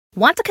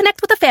Want to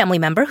connect with a family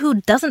member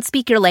who doesn't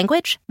speak your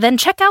language? Then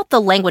check out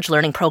the language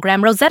learning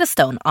program Rosetta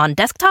Stone on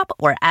desktop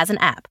or as an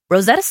app.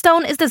 Rosetta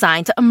Stone is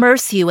designed to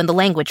immerse you in the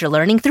language you're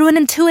learning through an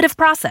intuitive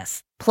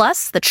process.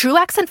 Plus, the True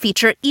Accent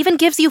feature even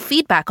gives you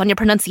feedback on your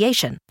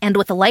pronunciation. And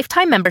with a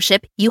lifetime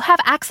membership, you have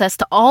access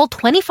to all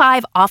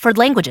 25 offered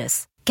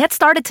languages. Get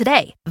started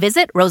today.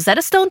 Visit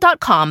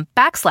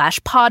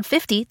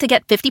rosettastone.com/pod50 to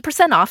get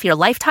 50% off your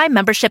lifetime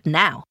membership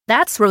now.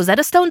 That's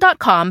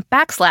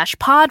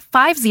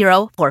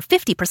rosettastone.com/pod50 for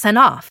 50%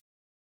 off.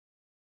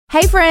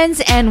 Hey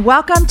friends, and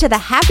welcome to the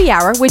Happy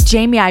Hour with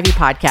Jamie Ivey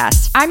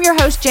podcast. I'm your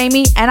host,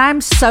 Jamie, and I'm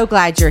so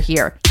glad you're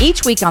here.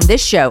 Each week on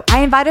this show,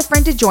 I invite a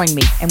friend to join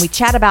me, and we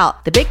chat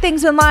about the big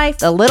things in life,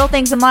 the little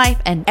things in life,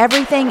 and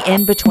everything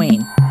in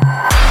between.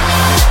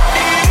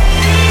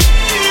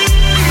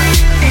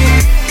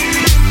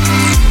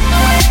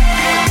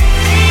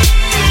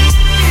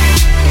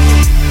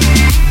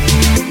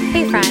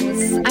 Hey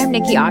friends, I'm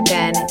Nikki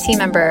Ogden, team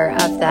member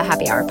of the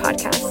Happy Hour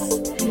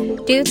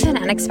podcast. Due to an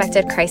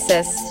unexpected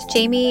crisis,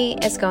 Jamie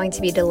is going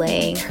to be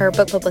delaying her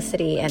book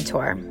publicity and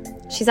tour.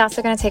 She's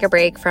also going to take a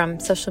break from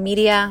social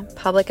media,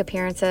 public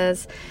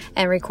appearances,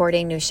 and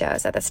recording new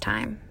shows at this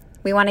time.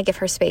 We want to give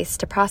her space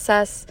to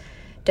process,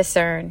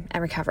 discern,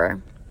 and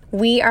recover.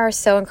 We are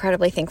so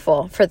incredibly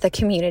thankful for the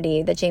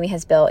community that Jamie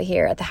has built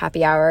here at the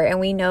Happy Hour, and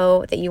we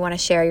know that you want to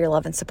share your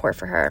love and support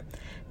for her.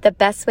 The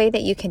best way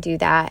that you can do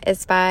that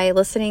is by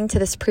listening to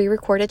this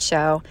pre-recorded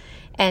show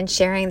and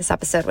sharing this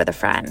episode with a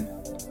friend.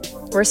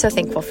 We're so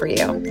thankful for you.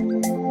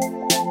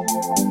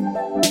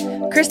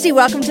 Kristi,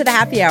 welcome to the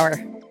Happy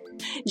Hour.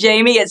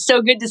 Jamie, it's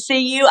so good to see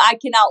you. I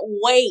cannot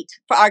wait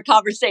for our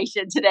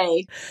conversation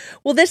today.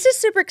 Well, this is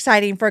super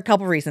exciting for a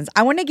couple reasons.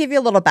 I want to give you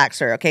a little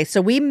backstory. Okay,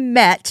 so we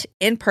met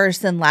in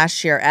person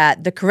last year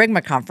at the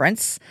Kerygma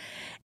conference,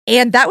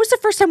 and that was the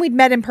first time we'd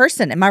met in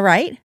person. Am I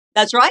right?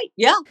 That's right.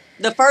 Yeah.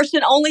 The first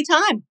and only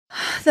time.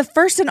 The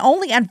first and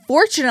only.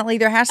 Unfortunately,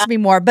 there has to be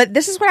more. But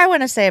this is what I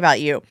want to say about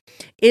you,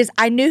 is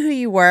I knew who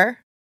you were.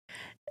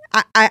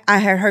 I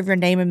had heard your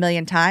name a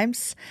million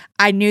times.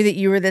 I knew that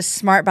you were this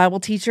smart Bible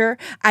teacher.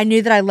 I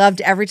knew that I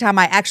loved every time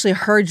I actually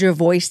heard your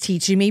voice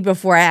teaching me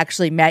before I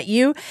actually met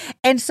you.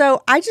 And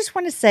so I just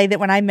want to say that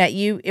when I met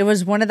you, it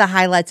was one of the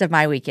highlights of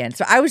my weekend.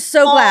 So I was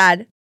so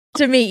glad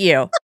to meet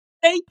you.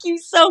 Thank you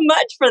so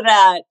much for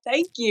that.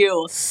 Thank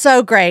you.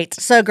 So great.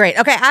 So great.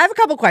 Okay, I have a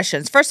couple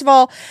questions. First of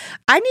all,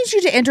 I need you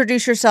to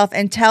introduce yourself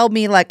and tell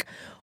me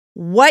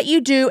what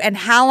you do and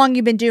how long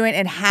you've been doing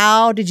and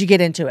how did you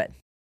get into it?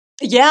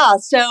 Yeah,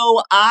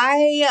 so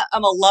I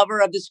am a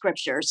lover of the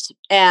scriptures.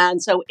 And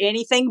so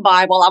anything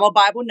Bible, I'm a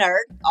Bible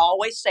nerd. I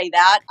always say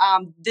that.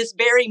 This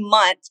very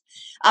month,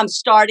 I'm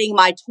starting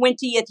my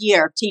 20th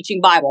year teaching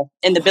Bible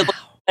in the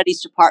Biblical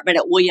Studies Department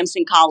at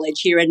Williamson College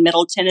here in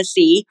Middle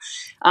Tennessee.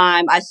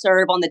 I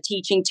serve on the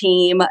teaching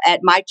team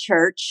at my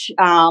church.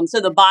 So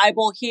the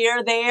Bible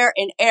here, there,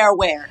 and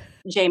everywhere,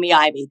 Jamie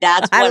Ivey.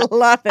 That's what I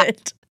love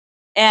it.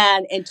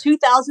 And in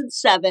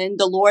 2007,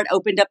 the Lord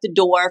opened up the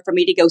door for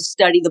me to go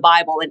study the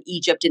Bible in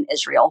Egypt and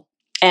Israel.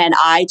 And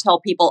I tell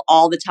people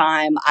all the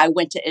time, I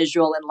went to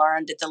Israel and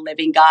learned that the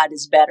living God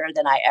is better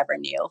than I ever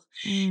knew.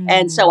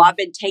 And so I've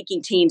been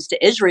taking teams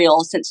to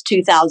Israel since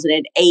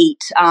 2008.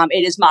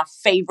 It is my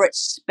favorite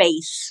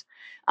space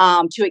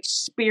to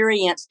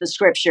experience the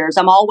scriptures.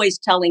 I'm always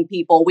telling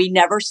people we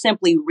never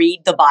simply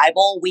read the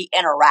Bible, we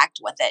interact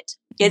with it.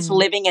 It's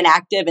living and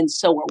active, and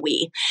so are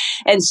we.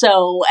 And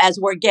so as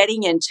we're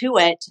getting into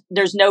it,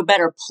 there's no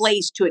better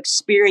place to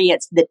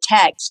experience the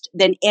text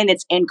than in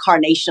its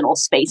incarnational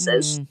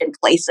spaces and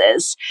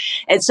places.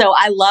 And so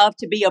I love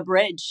to be a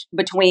bridge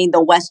between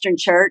the Western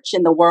church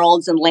and the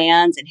worlds and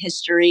lands and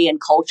history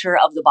and culture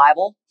of the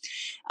Bible.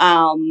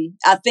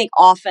 I think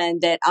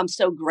often that I'm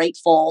so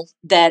grateful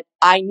that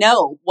I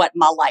know what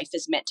my life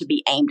is meant to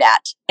be aimed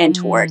at and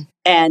toward,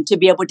 and to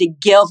be able to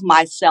give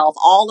myself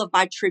all of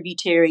my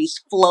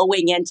tributaries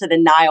flowing into the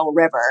Nile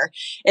River.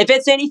 If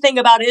it's anything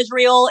about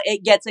Israel,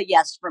 it gets a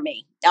yes for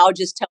me. I'll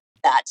just tell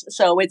you that.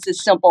 So it's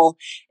as simple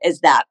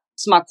as that.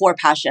 It's my core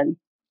passion.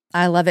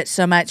 I love it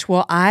so much.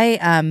 Well, I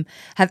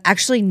have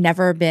actually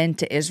never been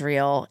to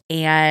Israel,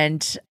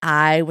 and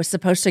I was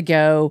supposed to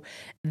go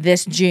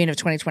this June of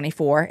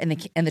 2024, and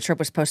the trip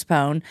was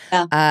postponed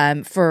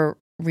for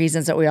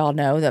reasons that we all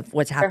know of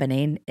what's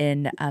happening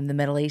in the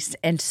Middle East.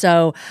 And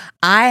so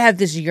I have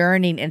this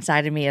yearning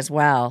inside of me as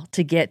well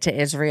to get to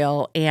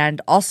Israel. And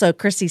also,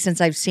 Kristi,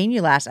 since I've seen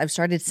you last, I've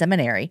started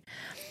seminary.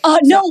 Oh,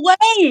 no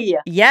way.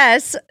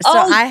 Yes. So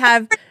I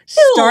have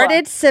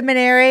started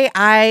seminary.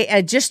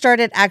 I just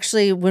started,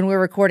 actually, when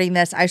we're recording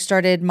this, I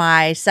started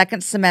my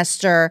second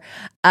semester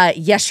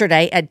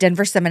yesterday at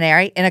Denver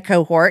Seminary in a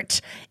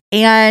cohort.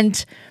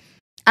 And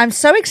I'm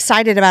so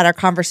excited about our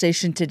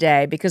conversation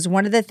today because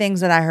one of the things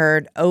that I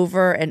heard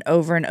over and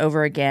over and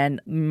over again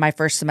my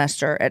first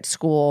semester at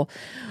school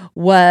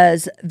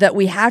was that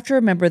we have to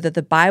remember that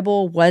the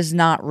Bible was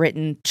not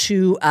written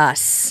to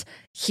us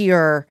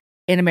here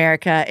in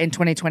America in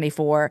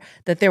 2024,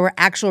 that there were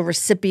actual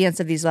recipients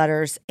of these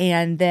letters,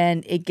 and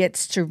then it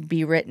gets to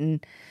be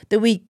written that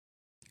we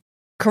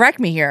correct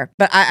me here,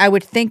 but I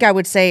would think I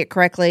would say it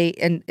correctly.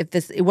 And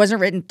if it wasn't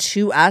written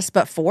to us,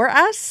 but for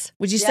us,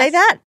 would you say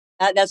that?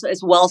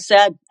 It's well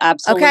said.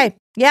 Absolutely. Okay.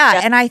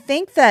 Yeah. And I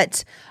think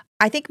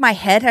my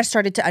head has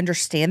started to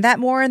understand that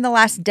more in the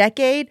last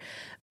decade,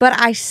 but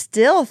I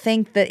still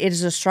think that it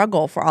is a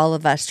struggle for all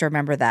of us to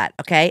remember that.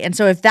 Okay. And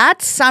so if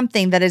that's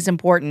something that is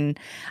important,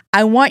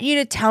 I want you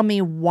to tell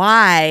me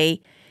why.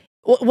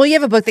 Well, you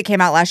have a book that came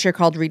out last year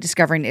called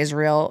Rediscovering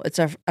Israel. It's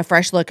a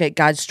fresh look at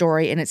God's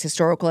story in its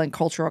historical and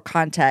cultural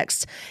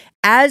context.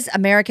 As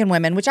American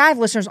women, which I have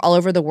listeners all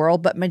over the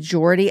world, but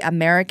majority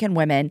American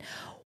women,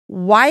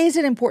 why is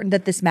it important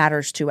that this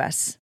matters to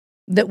us,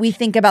 that we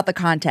think about the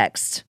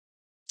context?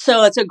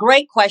 So it's a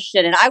great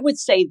question. And I would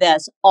say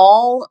this,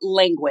 all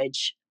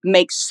language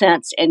makes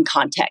sense in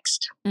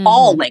context.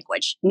 All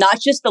language, not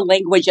just the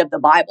language of the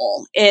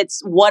Bible.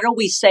 It's what are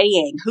we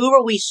saying? Who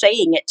are we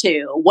saying it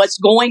to? What's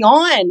going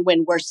on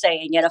when we're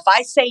saying it? If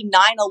I say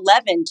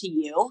 9/11 to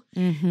you,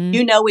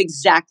 you know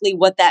exactly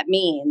what that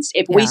means.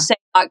 If we say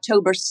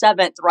October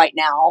 7th right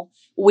now,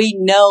 we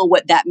know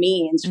what that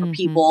means for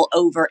people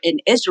over in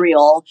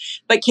Israel.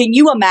 But can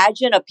you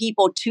imagine a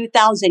people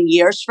 2,000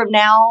 years from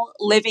now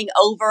living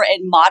over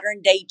in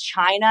modern day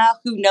China?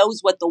 Who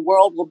knows what the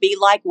world will be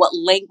like, what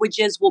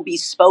languages will be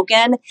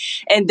spoken?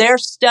 And they're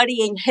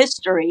studying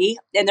history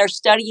and they're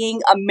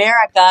studying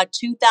America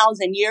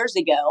 2,000 years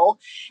ago,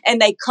 and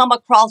they come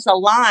across a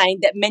line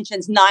that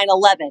mentions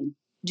 9/11.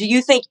 Do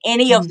you think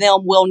any of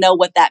them will know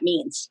what that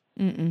means?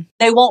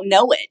 They won't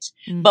know it,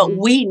 but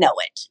we know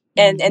it.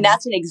 And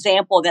that's an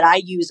example that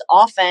I use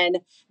often.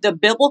 The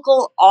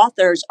biblical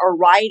authors are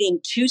writing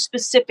to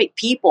specific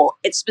people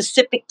at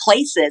specific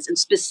places and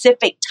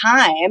specific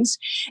times.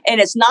 And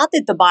it's not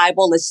that the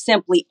Bible is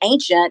simply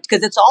ancient,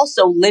 because it's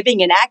also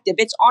living and active.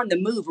 It's on the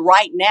move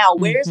right now.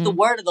 Where's the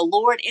word of the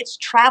Lord? It's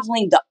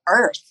traveling the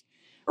earth.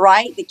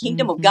 Right? The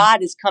kingdom of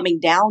God is coming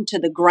down to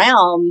the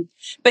ground.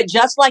 But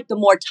just like the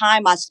more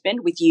time I spend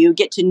with you,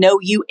 get to know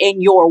you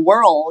in your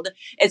world,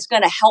 it's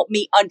going to help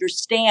me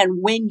understand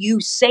when you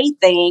say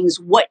things,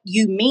 what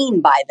you mean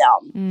by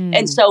them.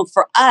 And so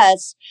for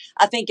us,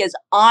 I think as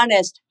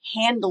honest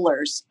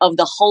handlers of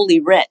the Holy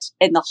Writ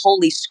and the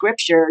Holy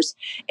Scriptures,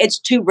 it's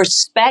to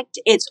respect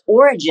its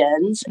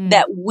origins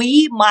that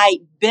we might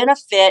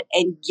benefit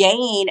and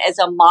gain as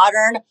a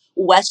modern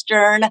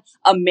Western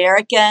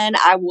American,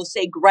 I will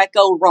say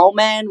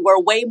Greco-Roman.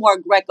 We're way more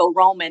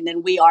Greco-Roman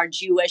than we are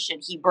Jewish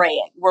and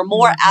Hebraic. We're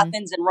more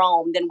Athens and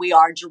Rome than we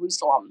are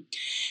Jerusalem.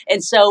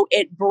 And so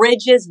it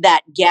bridges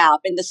that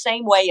gap. In the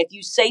same way, if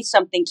you say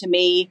something to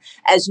me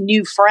as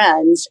new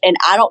friends and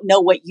I don't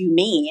know what you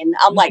mean,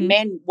 I'm like,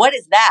 man, what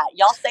is that?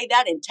 Y'all say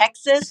that in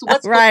Texas?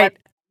 What's right?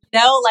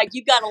 Like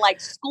you got to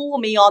school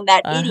me on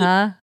that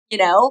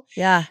idiom,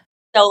 Yeah.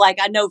 So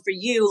I know for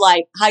you,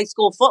 high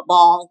school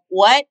football,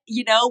 what,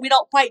 we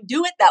don't quite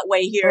do it that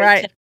way here.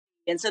 Right.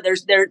 And so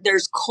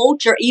there's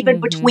culture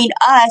even between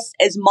us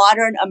as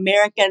modern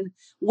American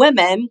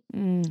women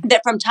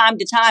that from time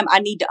to time, I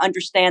need to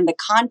understand the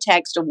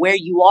context of where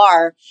you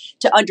are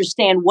to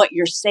understand what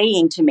you're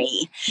saying to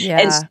me. Yeah.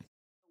 And so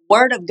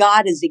Word of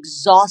God is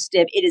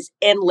exhaustive. It is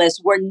endless.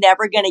 We're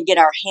never going to get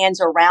our hands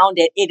around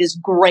it. It is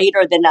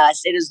greater than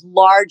us. It is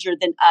larger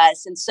than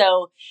us. And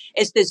so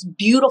it's this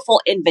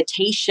beautiful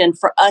invitation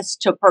for us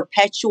to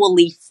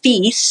perpetually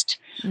feast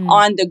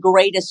on the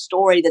greatest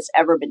story that's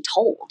ever been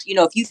told.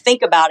 If you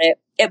think about it,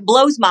 it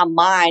blows my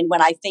mind when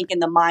I think in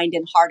the mind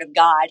and heart of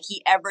God,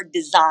 He ever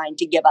designed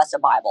to give us a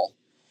Bible.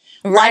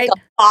 Right. Like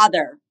a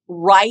father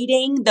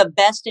writing the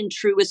best and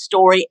truest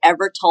story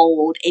ever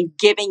told and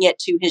giving it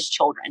to His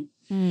children.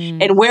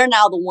 And we're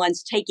now the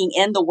ones taking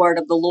in the word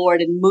of the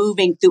Lord and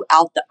moving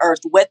throughout the earth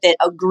with it,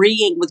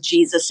 agreeing with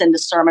Jesus in the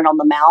Sermon on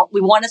the Mount. We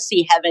want to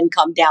see heaven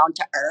come down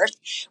to earth.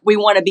 We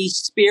want to be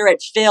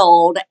spirit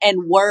filled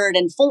and word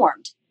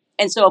informed.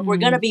 And so if we're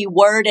going to be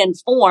word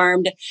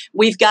informed,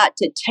 we've got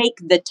to take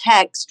the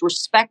text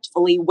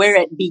respectfully where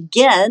it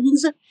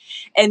begins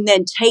and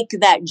then take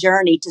that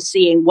journey to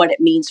seeing what it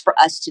means for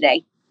us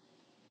today.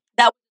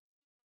 That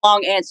was a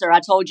long answer. I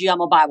told you I'm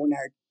a Bible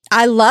nerd.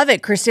 I love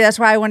it, Kristi. That's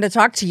why I wanted to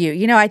talk to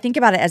you. I think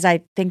about it as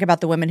I think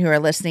about the women who are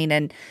listening,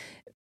 and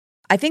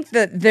I think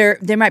that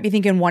they might be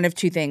thinking one of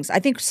two things. I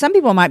think some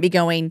people might be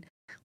going,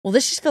 well,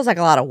 this just feels like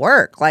a lot of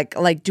work.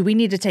 Like, do we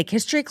need to take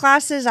history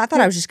classes? I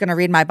thought I was just going to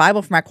read my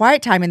Bible for my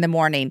quiet time in the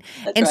morning.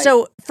 That's right.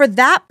 So for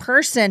that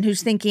person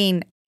who's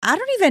thinking, I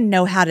don't even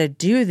know how to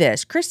do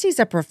this. Kristi's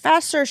a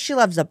professor. She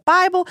loves the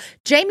Bible.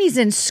 Jamie's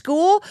in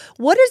school.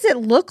 What does it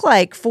look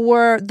like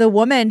for the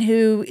woman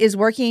who is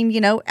working,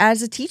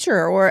 as a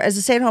teacher or as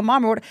a stay-at-home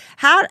mom? Or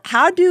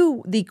how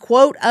do the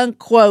quote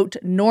unquote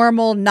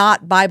normal,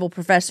 not Bible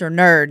professor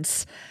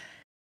nerds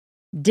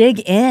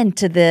dig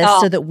into this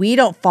so that we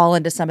don't fall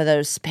into some of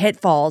those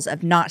pitfalls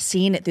of not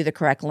seeing it through the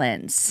correct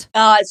lens?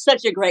 It's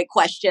such a great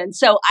question.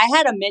 So I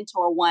had a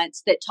mentor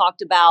once that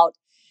talked about,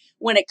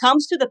 when it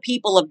comes to the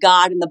people of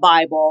God in the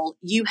Bible,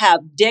 you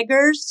have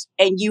diggers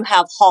and you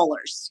have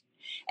haulers.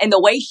 And the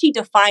way she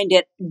defined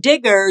it,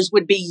 diggers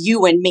would be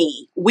you and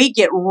me. We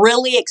get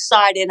really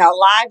excited. Our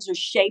lives are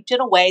shaped in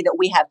a way that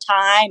we have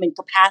time and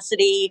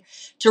capacity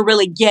to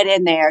really get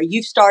in there.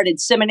 You've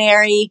started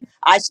seminary.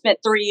 I spent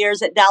 3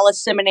 years at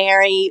Dallas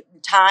Seminary,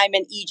 time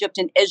in Egypt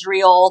and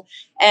Israel,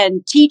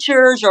 and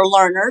teachers are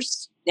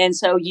learners. And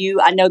so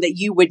I know that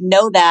you would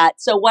know that.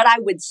 So what I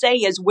would say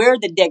is we're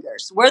the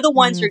diggers. We're the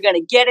ones who are going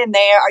to get in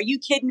there. Are you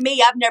kidding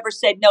me? I've never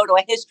said no to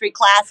a history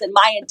class in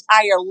my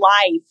entire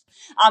life.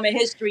 I'm a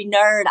history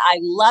nerd. I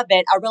love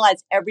it. I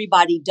realize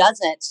everybody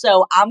doesn't.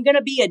 So I'm going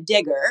to be a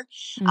digger.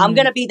 I'm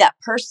going to be that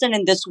person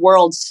in this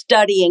world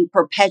studying,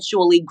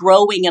 perpetually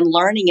growing and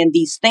learning in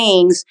these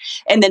things,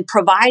 and then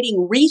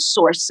providing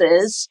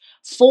resources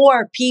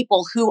for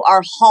people who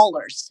are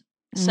haulers.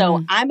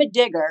 So I'm a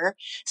digger.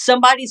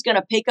 Somebody's going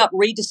to pick up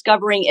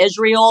Rediscovering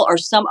Israel or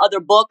some other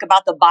book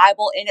about the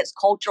Bible in its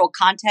cultural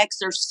context.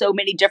 There's so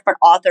many different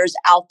authors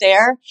out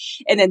there.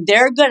 And then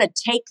they're going to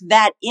take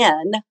that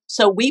in.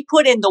 So we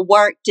put in the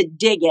work to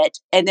dig it,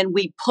 and then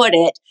we put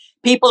it.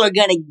 People are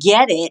going to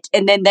get it,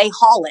 and then they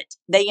haul it.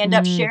 They end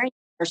up sharing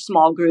their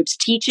small groups,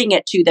 teaching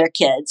it to their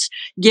kids,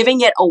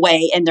 giving it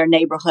away in their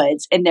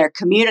neighborhoods, in their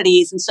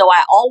communities. And so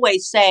I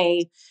always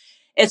say,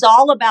 it's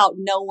all about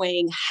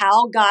knowing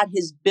how God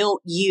has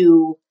built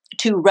you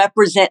to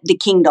represent the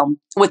kingdom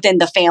within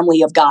the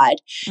family of God.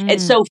 And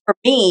so for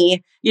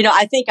me,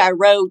 I think I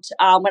wrote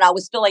when I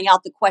was filling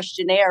out the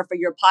questionnaire for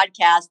your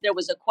podcast, there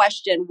was a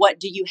question,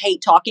 what do you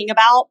hate talking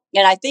about?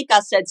 And I think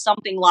I said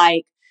something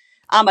like,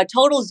 I'm a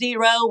total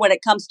zero when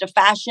it comes to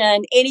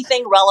fashion,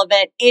 anything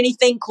relevant,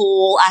 anything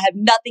cool. I have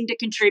nothing to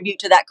contribute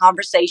to that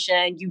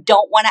conversation. You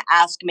don't want to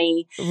ask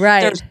me.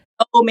 Right. There's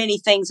so many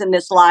things in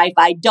this life.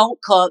 I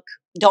don't cook.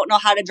 Don't know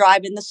how to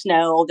drive in the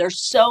snow. There's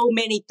so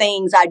many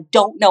things I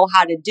don't know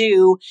how to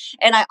do.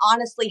 And I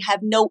honestly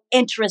have no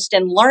interest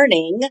in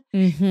learning.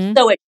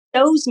 So it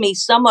shows me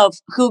some of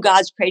who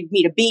God's created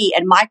me to be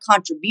and my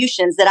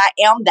contributions, that I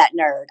am that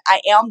nerd.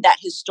 I am that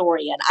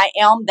historian. I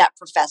am that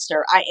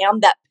professor. I am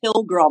that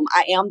pilgrim.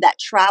 I am that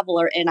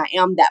traveler, and I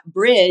am that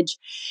bridge.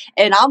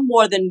 And I'm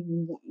more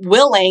than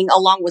willing,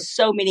 along with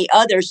so many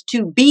others,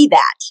 to be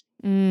that.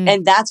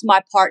 And that's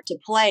my part to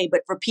play.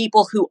 But for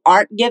people who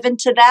aren't given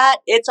to that,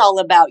 it's all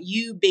about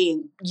you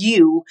being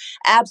you,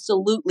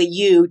 absolutely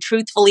you,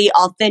 truthfully,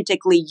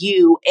 authentically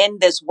you in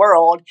this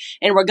world.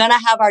 And we're going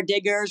to have our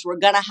diggers, we're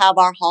going to have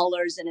our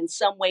haulers, and in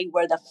some way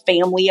we're the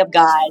family of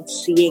God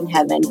seeing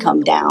heaven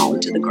come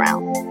down to the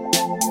ground.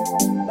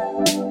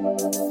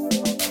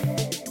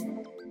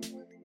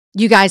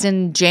 You guys,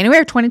 in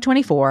January of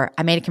 2024,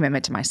 I made a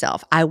commitment to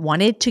myself. I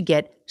wanted to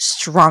get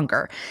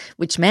stronger,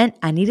 which meant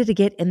I needed to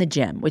get in the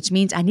gym, which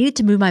means I needed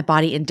to move my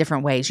body in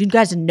different ways. You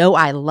guys know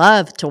I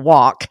love to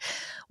walk.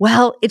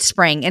 Well, it's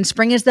spring, and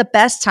spring is the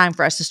best time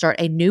for us to start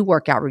a new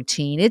workout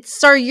routine.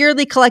 It's our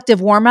yearly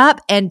collective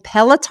warm-up, and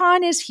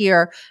Peloton is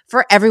here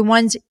for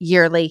everyone's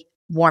yearly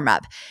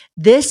warm-up.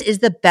 This is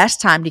the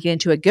best time to get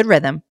into a good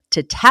rhythm,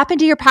 to tap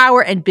into your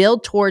power and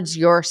build towards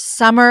your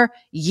summer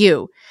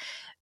you.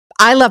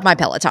 I love my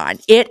Peloton.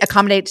 It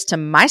accommodates to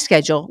my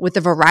schedule with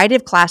a variety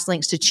of class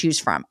links to choose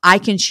from. I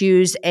can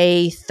choose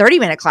a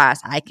 30-minute class.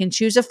 I can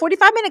choose a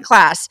 45-minute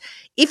class.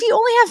 If you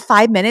only have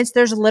 5 minutes,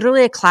 there's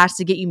literally a class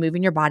to get you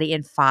moving your body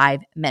in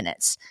 5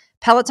 minutes.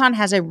 Peloton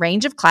has a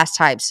range of class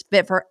types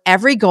fit for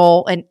every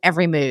goal and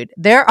every mood.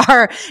 There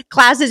are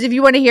classes if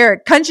you want to hear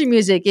country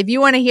music, if you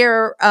want to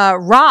hear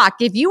rock,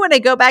 if you want to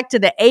go back to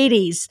the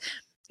 80s.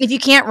 If you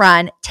can't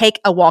run, take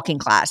a walking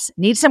class.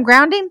 Need some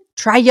grounding?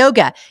 Try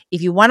yoga.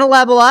 If you want to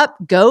level up,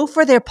 go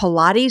for their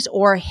Pilates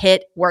or HIIT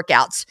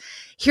workouts.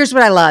 Here's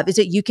what I love is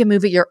that you can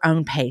move at your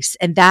own pace.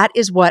 And that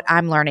is what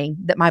I'm learning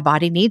that my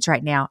body needs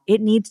right now. It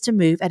needs to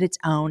move at its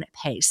own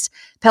pace.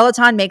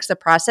 Peloton makes the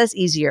process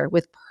easier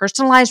with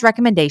personalized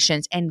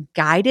recommendations and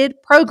guided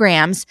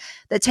programs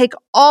that take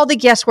all the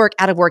guesswork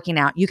out of working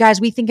out. You guys,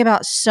 we think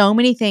about so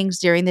many things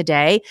during the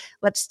day.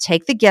 Let's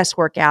take the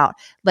guesswork out.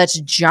 Let's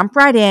jump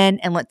right in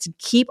and let's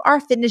keep our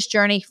fitness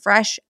journey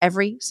fresh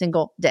every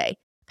single day.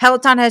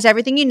 Peloton has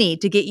everything you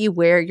need to get you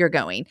where you're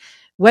going.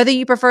 Whether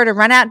you prefer to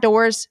run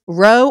outdoors,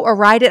 row or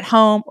ride at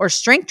home, or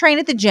strength train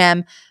at the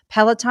gym,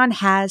 Peloton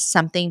has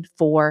something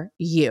for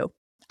you.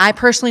 I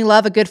personally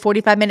love a good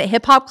 45-minute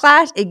hip hop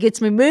class. It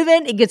gets me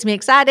moving. It gets me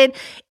excited.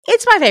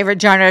 It's my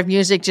favorite genre of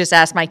music. Just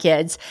ask my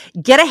kids.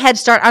 Get a head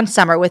start on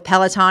summer with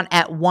Peloton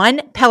at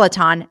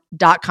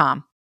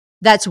onepeloton.com.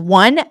 That's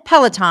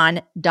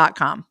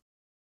onepeloton.com.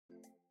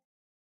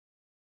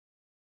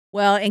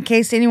 Well, in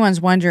case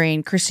anyone's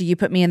wondering, Kristi, you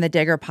put me in the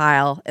digger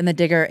pile, in the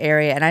digger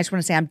area, and I just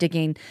want to say I'm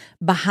digging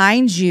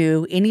behind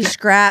you. Any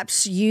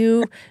scraps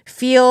you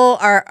feel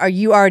are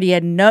you already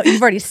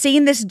you've already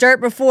seen this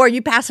dirt before,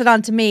 you pass it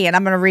on to me, and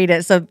I'm going to read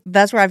it. So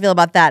that's where I feel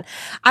about that.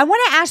 I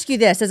want to ask you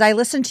this, as I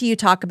listen to you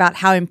talk about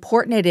how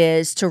important it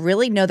is to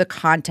really know the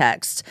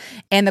context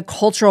and the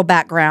cultural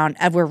background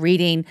of we're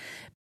reading.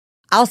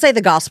 I'll say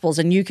the Gospels,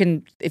 and you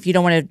can, if you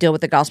don't want to deal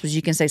with the Gospels,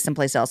 you can say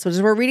someplace else. So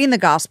as we're reading the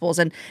Gospels,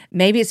 and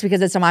maybe it's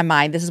because it's on my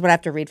mind, this is what I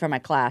have to read for my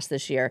class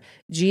this year,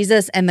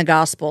 Jesus and the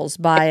Gospels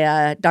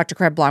by Dr.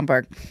 Craig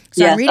Blomberg.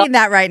 So I'm reading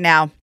that right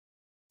now.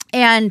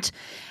 And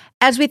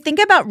as we think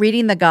about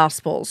reading the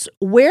Gospels,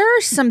 where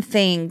are some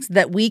things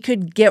that we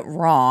could get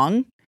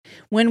wrong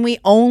when we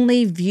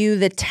only view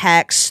the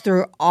text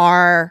through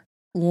our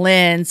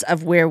lens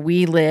of where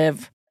we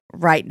live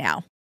right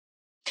now?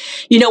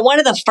 One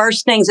of the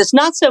first things, it's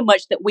not so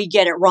much that we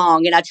get it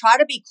wrong. And I try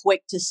to be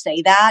quick to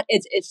say that.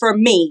 It's for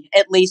me,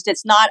 at least,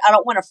 it's not, I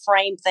don't want to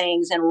frame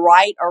things in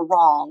right or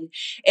wrong.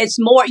 It's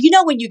more,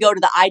 when you go to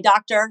the eye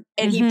doctor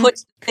and he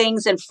puts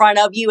things in front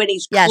of you and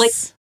he's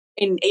clicking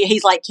and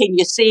he's like, can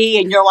you see?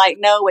 And you're like,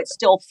 no, it's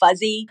still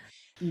fuzzy.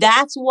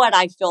 That's what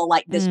I feel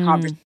like this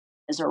conversation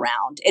is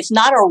around. It's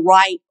not a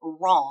right or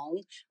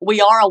wrong. We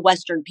are a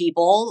Western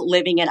people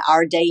living in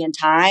our day and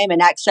time.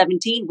 And Acts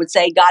 17 would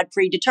say God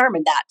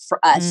predetermined that for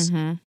us.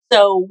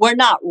 So we're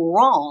not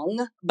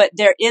wrong, but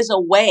there is a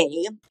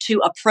way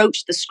to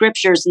approach the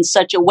scriptures in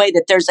such a way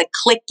that there's a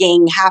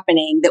clicking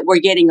happening, that we're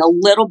getting a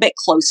little bit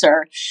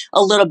closer,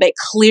 a little bit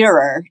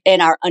clearer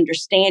in our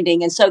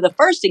understanding. And so the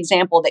first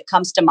example that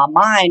comes to my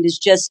mind is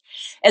just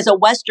as a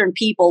Western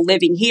people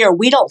living here,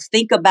 we don't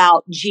think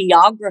about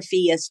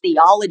geography as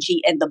theology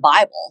in the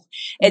Bible.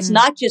 It's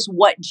not just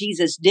what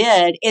Jesus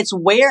did, it's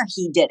where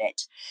he did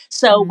it.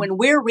 So when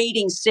we're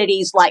reading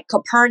cities like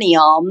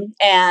Capernaum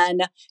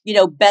and,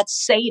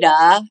 Bethsaida,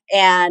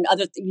 and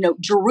other,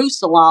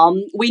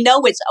 Jerusalem, we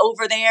know it's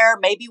over there.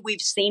 Maybe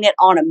we've seen it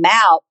on a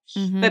map.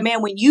 But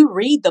man, when you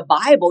read the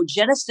Bible,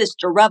 Genesis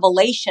to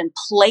Revelation,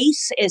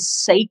 place is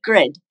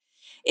sacred.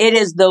 It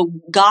is the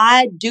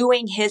God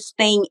doing his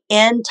thing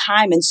in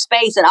time and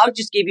space. And I'll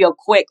just give you a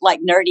quick,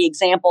 nerdy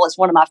example. It's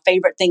one of my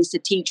favorite things to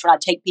teach when I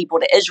take people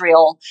to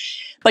Israel.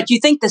 But you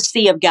think the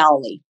Sea of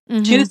Galilee.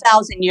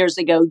 2,000 years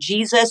ago,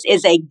 Jesus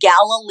is a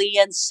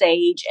Galilean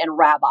sage and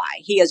rabbi.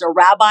 He is a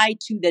rabbi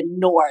to the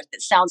north.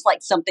 It sounds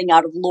like something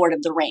out of Lord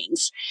of the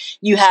Rings.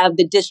 You have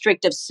the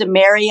district of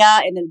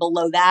Samaria, and then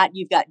below that,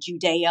 you've got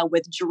Judea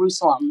with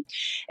Jerusalem.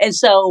 And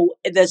so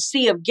the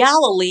Sea of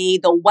Galilee,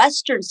 the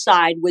western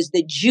side was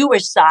the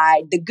Jewish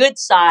side, the good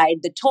side,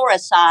 the Torah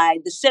side,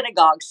 the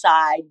synagogue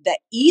side. The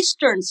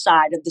eastern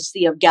side of the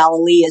Sea of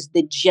Galilee is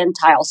the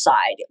Gentile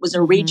side. It was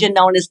a region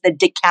known as the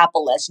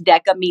Decapolis.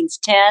 Deca means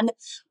 10.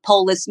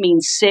 Polis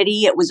means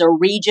city. It was a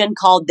region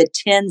called the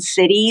 10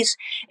 cities,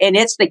 and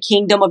it's the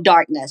kingdom of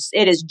darkness.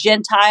 It is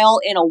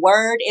Gentile. In a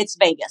word, it's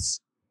Vegas.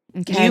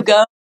 Okay. You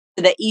go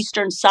to the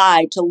eastern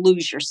side to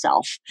lose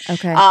yourself.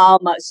 Okay.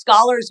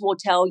 Scholars will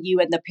tell you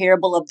in the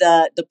parable of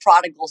the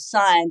prodigal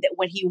son that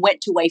when he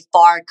went to a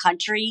far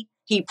country,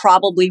 he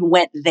probably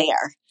went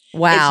there.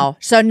 Wow.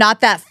 So not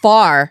that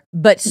far,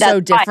 but so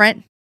different.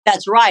 Right.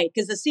 That's right,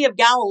 because the Sea of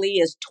Galilee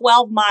is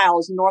 12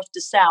 miles north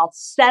to south,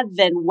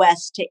 7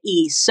 west to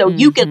east. So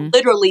you can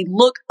literally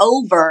look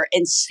over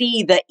and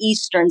see the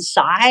eastern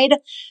side,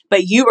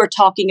 but you are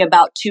talking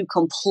about two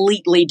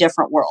completely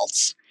different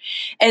worlds.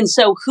 And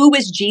so who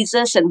is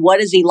Jesus and what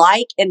is he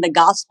like in the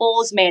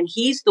Gospels? Man,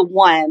 he's the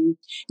one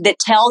that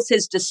tells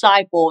his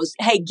disciples,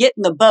 hey, get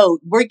in the boat.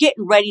 We're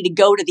getting ready to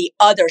go to the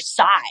other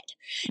side.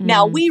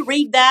 Now, we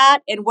read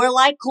that and we're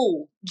like,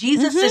 cool.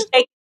 Jesus is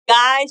taking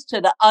guys to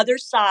the other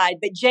side.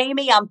 But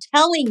Jamie, I'm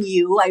telling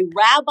you, a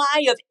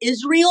rabbi of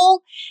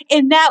Israel,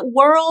 in that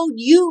world,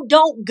 you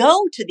don't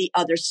go to the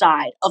other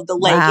side of the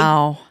lake.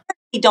 Wow.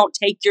 You don't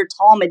take your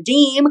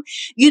Talmudim.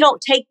 You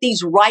don't take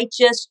these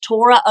righteous,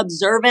 Torah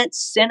observant,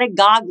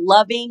 synagogue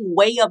loving,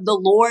 way of the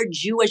Lord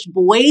Jewish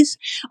boys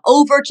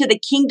over to the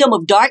kingdom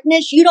of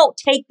darkness. You don't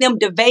take them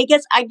to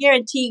Vegas. I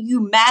guarantee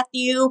you,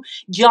 Matthew,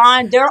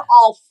 John, they're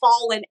all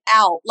falling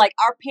out. Like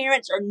our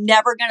parents are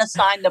never going to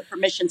sign the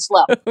permission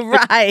slip.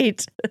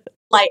 Right.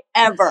 Like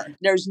ever.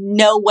 There's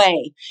no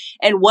way.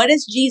 And what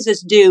does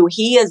Jesus do?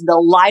 He is the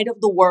light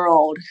of the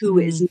world who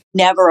is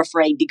never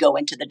afraid to go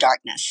into the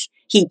darkness.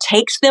 He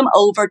takes them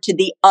over to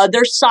the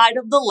other side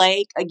of the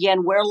lake.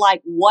 Again, we're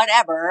like,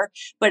 whatever.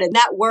 But in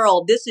that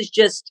world, this is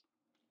just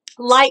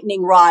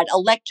lightning rod,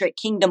 electric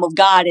kingdom of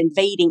God,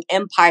 invading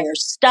empire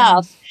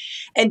stuff.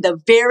 And the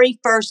very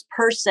first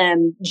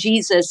person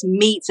Jesus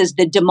meets is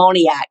the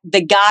demoniac,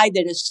 the guy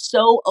that is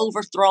so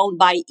overthrown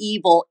by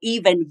evil,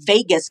 even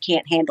Vegas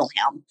can't handle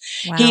him.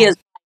 Wow. He is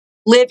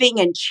living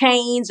in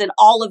chains and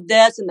all of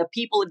this, and the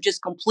people have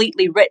just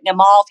completely written him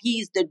off.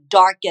 He's the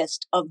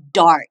darkest of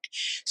dark.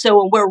 So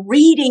when we're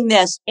reading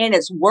this in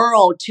its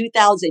world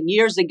 2,000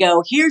 years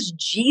ago, here's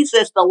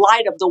Jesus, the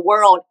light of the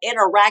world,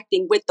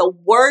 interacting with the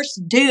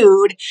worst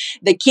dude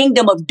the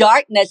kingdom of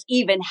darkness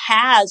even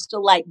has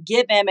to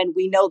give him. And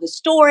we know the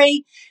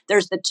story.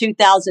 There's the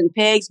 2,000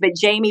 pigs. But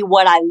Jamie,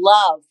 what I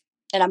love,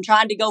 and I'm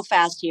trying to go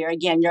fast here.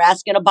 Again, you're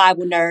asking a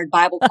Bible nerd,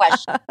 Bible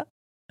question.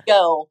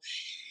 Go.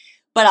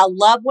 But I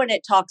love when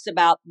it talks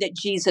about that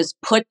Jesus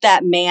put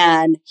that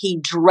man, he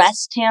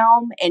dressed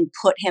him and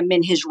put him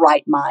in his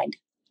right mind.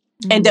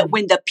 And that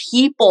when the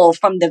people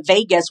from the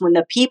Vegas, when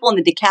the people in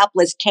the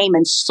Decapolis came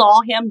and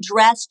saw him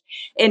dressed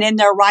and in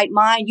their right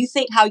mind, you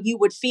think how you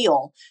would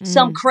feel.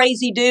 Some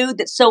crazy dude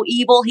that's so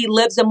evil, he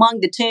lives among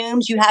the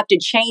tombs. You have to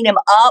chain him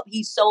up.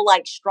 He's so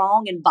like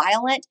strong and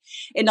violent.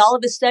 And all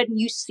of a sudden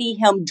you see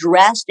him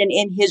dressed and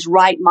in his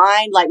right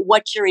mind. Like,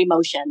 what's your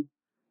emotion?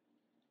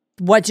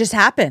 What just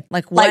happened?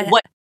 Like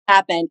what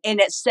happened? And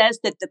it says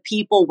that the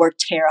people were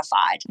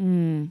terrified.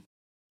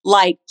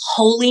 Like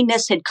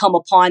holiness had come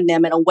upon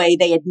them in a way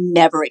they had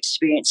never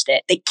experienced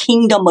it. The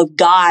kingdom of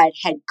God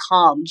had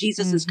come.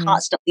 Jesus is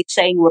constantly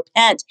saying,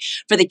 repent,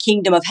 for the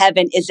kingdom of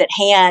heaven is at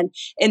hand.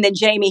 And then,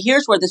 Jamie,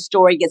 here's where the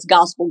story gets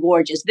gospel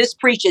gorgeous. This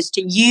preaches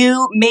to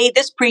you, me,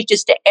 this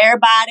preaches to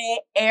everybody,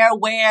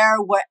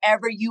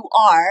 wherever you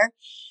are.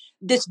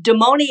 This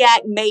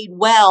demoniac made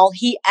well,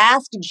 he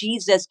asked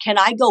Jesus, can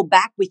I go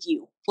back with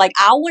you? Like,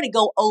 I want to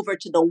go over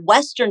to the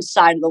western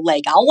side of the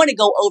lake. I want to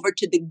go over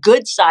to the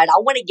good side. I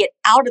want to get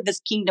out of this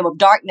kingdom of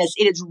darkness.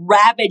 It has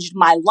ravaged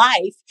my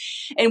life.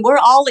 And we're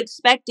all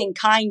expecting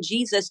kind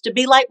Jesus to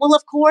be like, well,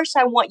 of course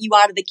I want you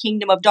out of the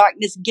kingdom of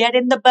darkness. Get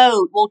in the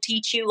boat. We'll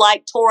teach you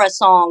like Torah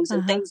songs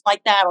and things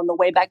like that on the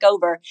way back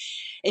over.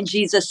 And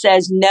Jesus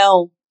says,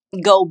 no.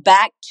 Go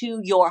back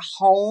to your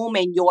home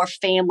and your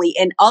family.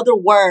 In other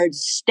words,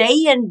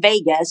 stay in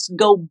Vegas,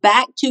 go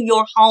back to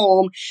your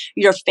home,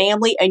 your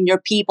family and your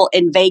people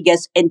in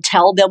Vegas and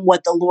tell them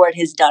what the Lord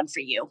has done for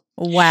you.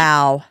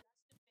 Wow.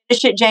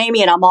 Finish it,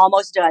 Jamie, and I'm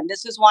almost done.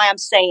 This is why I'm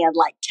saying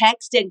like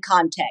text and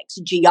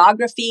context.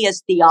 Geography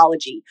is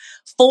theology.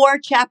 4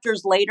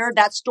 chapters later,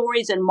 that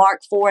story's in Mark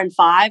 4 and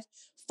 5.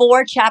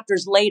 4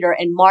 chapters later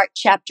in Mark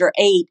chapter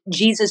 8,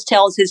 Jesus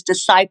tells his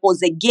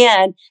disciples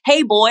again,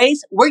 hey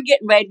boys, we're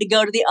getting ready to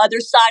go to the other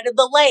side of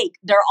the lake.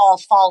 They're all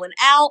falling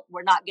out.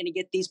 We're not going to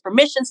get these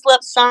permission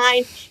slips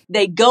signed.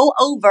 They go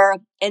over,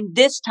 and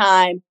this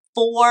time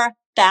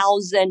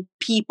 4,000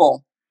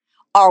 people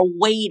are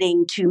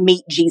waiting to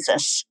meet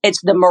Jesus.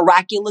 It's the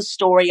miraculous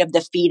story of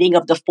the feeding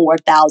of the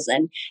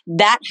 4,000.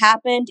 That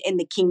happened in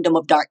the kingdom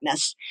of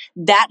darkness.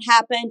 That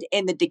happened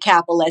in the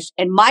Decapolis.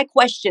 And my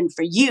question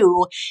for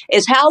you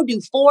is, how do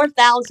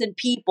 4,000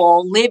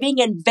 people living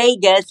in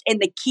Vegas in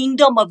the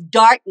kingdom of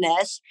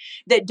darkness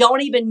that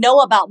don't even know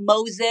about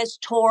Moses,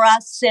 Torah,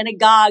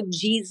 synagogue,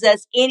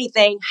 Jesus,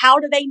 anything, how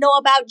do they know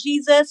about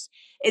Jesus?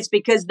 It's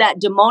because that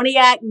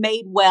demoniac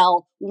made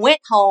well, went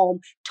home,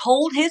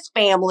 told his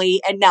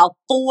family, and now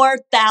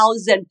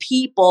 4,000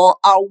 people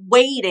are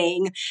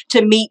waiting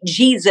to meet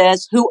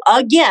Jesus, who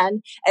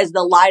again, as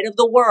the light of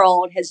the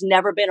world, has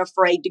never been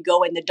afraid to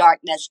go in the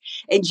darkness.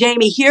 And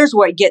Jamie, here's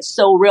where it gets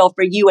so real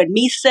for you and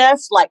me,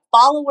 sis. Like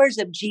followers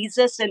of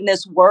Jesus in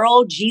this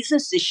world,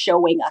 Jesus is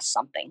showing us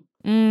something.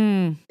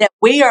 That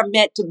we are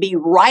meant to be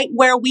right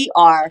where we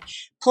are,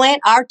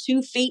 plant our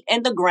 2 feet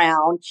in the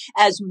ground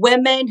as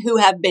women who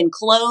have been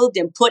clothed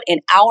and put in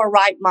our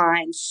right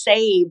mind,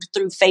 saved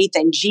through faith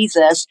in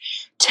Jesus,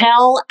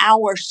 tell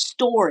our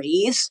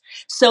stories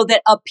so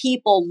that a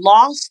people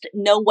lost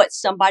know what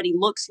somebody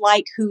looks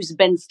like who's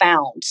been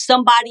found.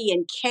 Somebody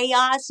in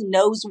chaos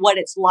knows what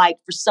it's like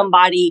for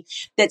somebody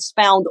that's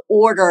found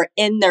order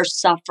in their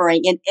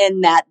suffering, and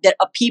in that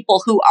a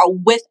people who are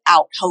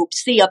without hope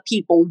see a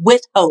people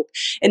with hope,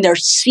 and they're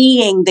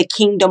seeing the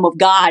kingdom of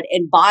God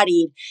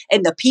embodied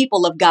in the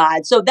people of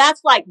God. So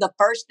that's like the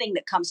first thing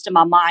that comes to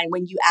my mind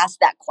when you ask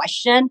that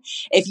question.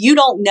 If you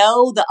don't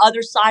know the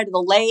other side of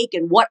the lake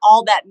and what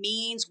all that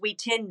means, we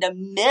tend to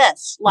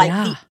miss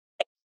the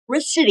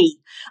electricity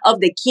of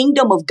the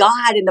kingdom of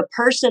God in the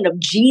person of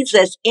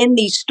Jesus in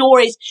these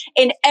stories.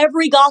 And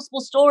every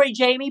gospel story,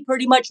 Jamie,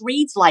 pretty much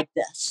reads like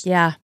this.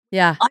 Yeah.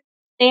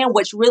 Understand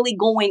what's really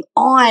going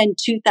on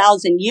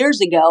 2,000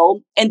 years ago,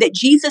 and that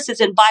Jesus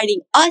is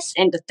inviting us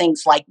into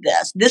things like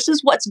this. This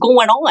is what's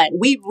going on.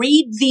 We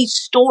read these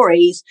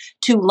stories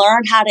to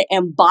learn how to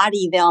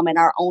embody them in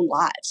our own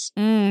lives.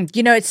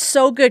 It's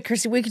so good,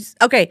 Kristi.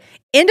 Okay,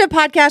 end of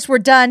podcast. We're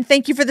done.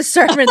 Thank you for the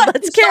sermon.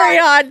 Let's carry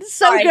on.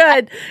 So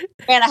good.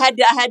 And I had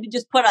to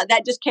just put on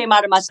that. Just came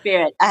out of my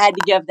spirit. I had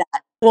to give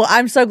that. Well,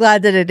 I'm so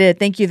glad that it did.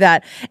 Thank you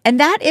that. And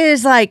that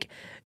is like,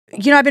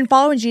 I've been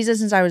following Jesus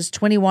since I was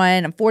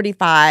 21. I'm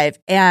 45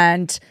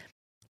 and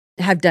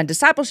have done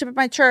discipleship at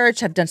my church,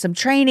 have done some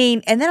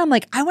training. And then I'm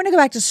like, I want to go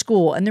back to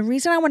school. And the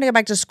reason I want to go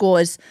back to school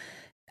is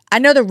I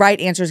know the right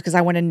answer is because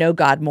I want to know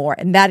God more.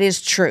 And that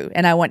is true.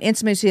 And I want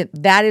intimacy.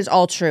 That is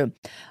all true.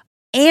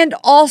 And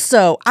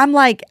also, I'm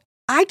like,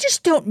 I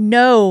just don't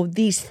know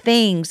these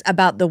things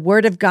about the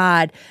Word of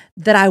God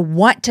that I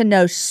want to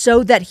know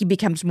so that He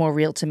becomes more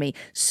real to me.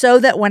 So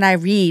that when I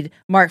read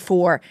Mark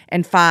 4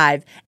 and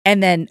 5,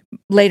 and then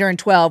later in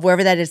 12,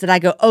 wherever that is, that I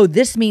go, oh,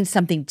 this means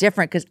something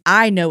different because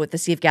I know what the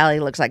Sea of Galilee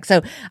looks like.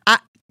 So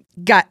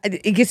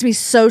it gets me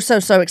so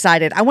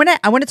excited. I want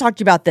to talk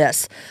to you about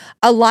this.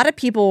 A lot of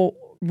people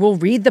will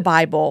read the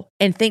Bible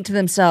and think to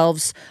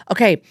themselves,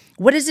 okay,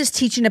 what is this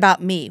teaching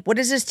about me? What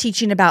is this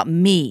teaching about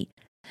me?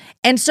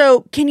 And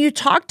so can you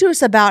talk to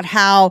us about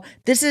how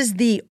this is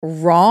the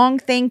wrong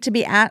thing to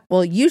be at?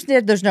 Well, you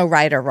said there's no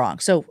right or wrong.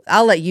 So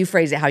I'll let you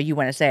phrase it how you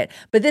want to say it.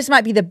 But this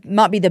might be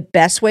the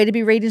best way to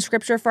be reading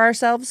scripture for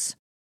ourselves.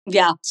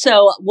 Yeah.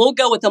 So we'll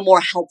go with the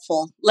more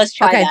helpful. Let's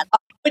try that. I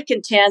would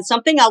contend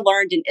something I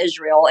learned in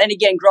Israel. And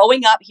again,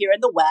 growing up here in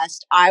the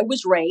West, I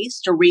was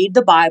raised to read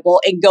the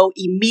Bible and go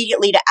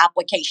immediately to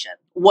application.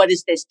 What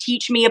does this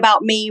teach me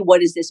about me?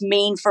 What does this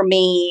mean for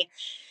me?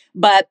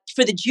 But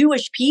for the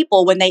Jewish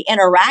people, when they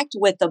interact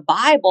with the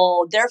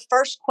Bible, their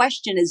first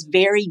question is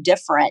very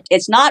different.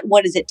 It's not,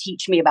 what does it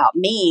teach me about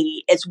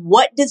me? It's,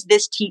 what does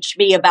this teach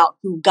me about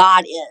who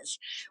God is,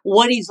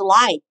 what he's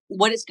like,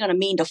 what it's going to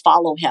mean to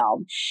follow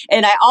him?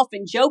 And I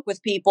often joke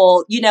with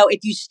people, if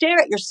you stare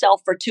at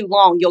yourself for too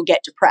long, you'll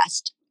get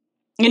depressed.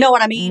 You know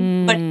what I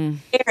mean? But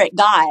stare at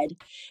God,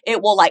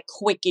 it will like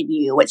quicken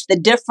you. It's the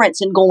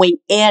difference in going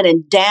in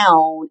and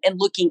down and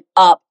looking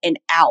up and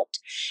out.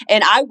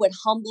 And I would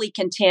humbly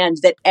contend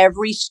that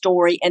every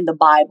story in the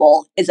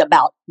Bible is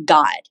about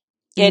God.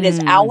 It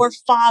is our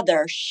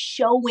Father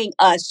showing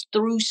us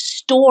through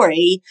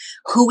story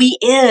who he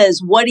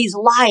is, what he's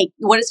like,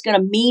 what it's going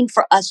to mean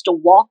for us to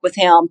walk with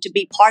him, to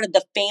be part of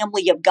the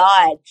family of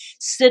God,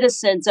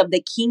 citizens of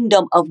the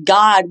kingdom of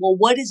God. Well,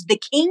 what is the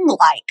king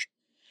like?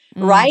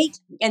 Right.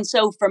 And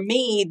so for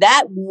me,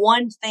 that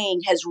one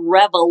thing has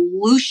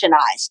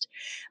revolutionized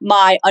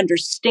my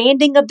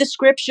understanding of the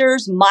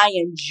scriptures, my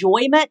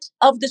enjoyment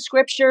of the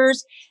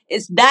scriptures.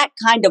 Is that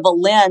kind of a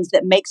lens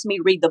that makes me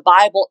read the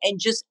Bible,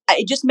 and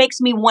it just makes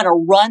me want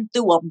to run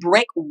through a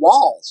brick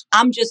wall.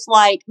 I'm just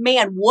like,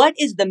 man, what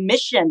is the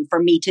mission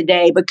for me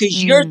today?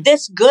 Because you're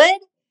this good.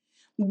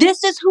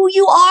 This is who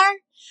you are.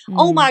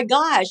 Oh my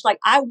gosh. Like,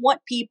 I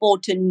want people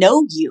to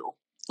know you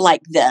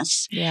like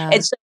this. Yeah.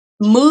 And so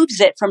moves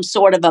it from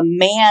sort of a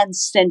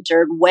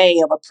man-centered way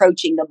of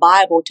approaching the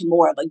Bible to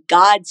more of a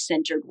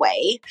God-centered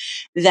way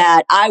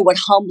that I would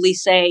humbly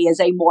say is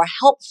a more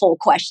helpful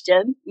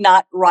question,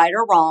 not right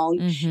or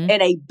wrong,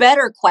 and a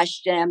better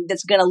question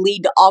that's going to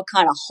lead to all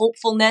kind of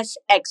hopefulness,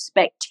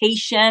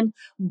 expectation,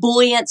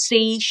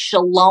 buoyancy,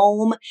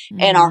 shalom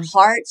in our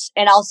hearts.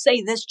 And I'll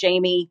say this,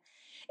 Jamie,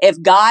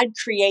 if God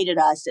created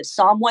us, if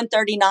Psalm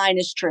 139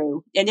 is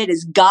true, and it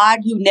is God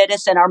who knit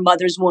us in our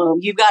mother's womb,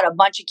 you've got a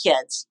bunch of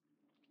kids.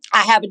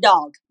 I have a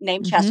dog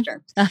named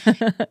Chester.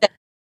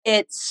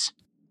 It's,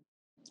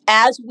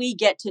 as we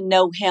get to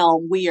know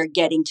him, we are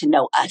getting to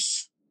know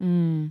us.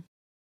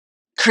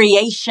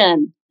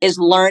 Creation is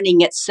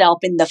learning itself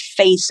in the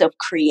face of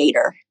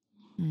Creator.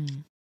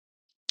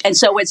 And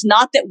so it's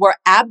not that we're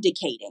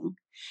abdicating.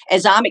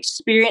 As I'm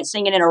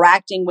experiencing and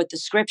interacting with the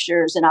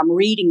scriptures and I'm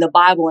reading the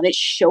Bible and it's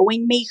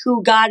showing me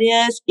who God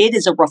is, it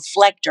is a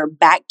reflector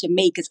back to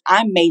me because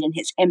I'm made in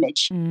his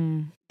image,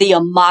 the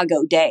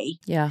Imago Dei.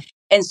 Yeah.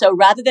 And so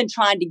rather than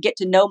trying to get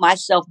to know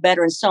myself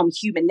better in some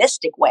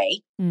humanistic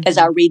way, as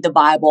I read the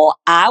Bible,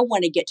 I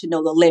want to get to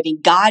know the living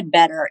God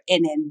better.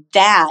 And in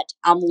that,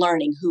 I'm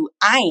learning who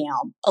I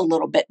am a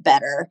little bit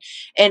better.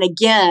 And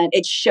again,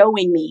 it's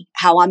showing me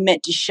how I'm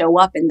meant to show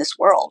up in this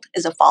world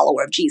as a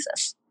follower of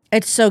Jesus.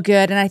 It's so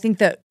good. And I think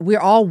that we're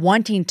all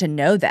wanting to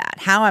know that.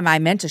 How am I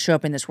meant to show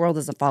up in this world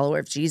as a follower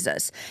of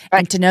Jesus? Right.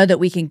 And to know that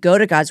we can go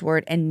to God's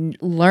word and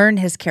learn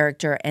his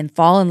character and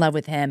fall in love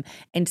with him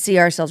and see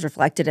ourselves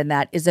reflected in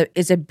that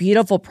is a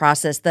beautiful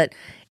process that,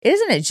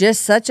 isn't it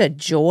just such a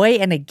joy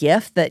and a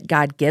gift that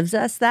God gives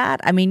us that?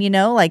 I mean,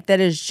 that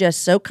is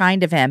just so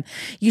kind of him.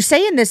 You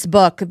say in this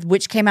book,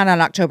 which came out in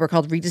October,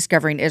 called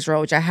Rediscovering Israel,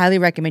 which I highly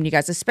recommend you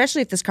guys,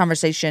 especially if this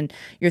conversation,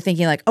 you're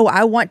thinking like, oh,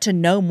 I want to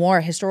know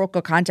more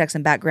historical context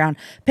and background,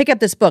 pick up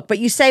this book. But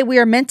you say we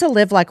are meant to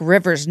live like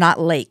rivers,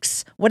 not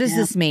lakes. What does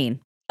this mean?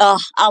 Oh,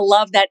 I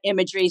love that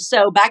imagery.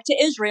 So back to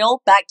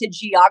Israel, back to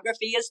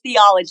geography as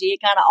theology, it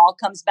kind of all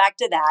comes back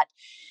to that.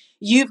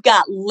 You've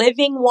got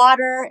living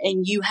water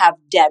and you have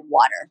dead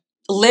water.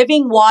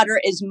 Living water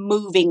is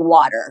moving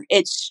water.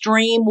 It's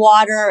stream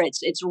water.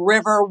 It's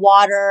river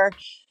water.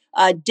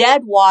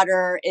 Dead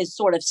water is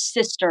sort of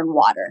cistern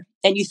water.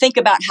 And you think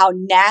about how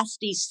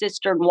nasty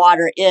cistern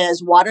water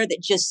is, water that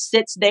just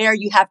sits there.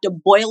 You have to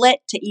boil it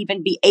to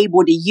even be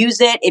able to use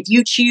it. If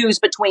you choose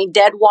between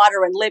dead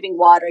water and living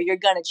water, you're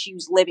going to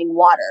choose living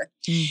water.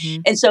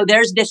 And so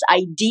there's this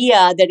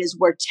idea that as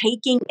we're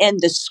taking in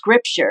the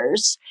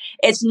scriptures,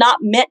 it's not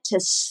meant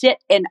to sit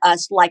in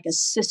us like a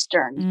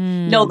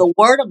cistern. No, the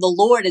word of the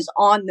Lord is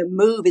on the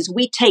move. As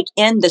we take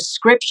in the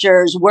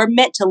scriptures, we're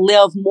meant to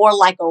live more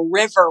like a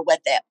river with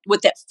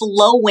it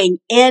flowing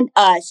in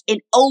us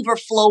and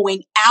overflowing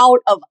out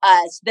of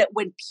us, that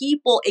when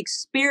people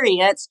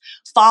experience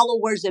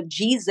followers of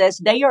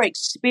Jesus, they are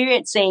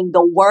experiencing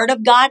the word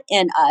of God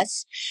in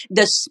us,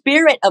 the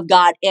spirit of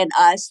God in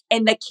us,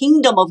 and the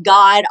kingdom of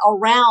God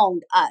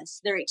around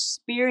us. They're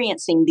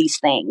experiencing these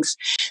things.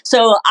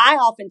 So I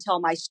often tell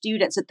my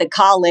students at the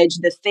college,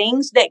 the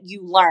things that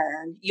you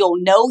learn,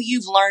 you'll know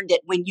you've learned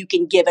it when you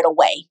can give it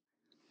away.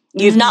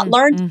 You've not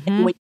learned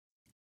it when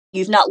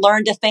You've not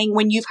learned a thing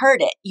when you've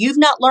heard it. You've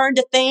not learned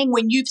a thing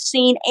when you've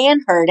seen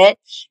and heard it.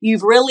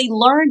 You've really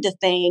learned a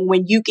thing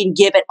when you can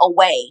give it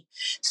away.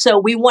 So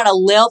we want to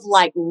live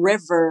like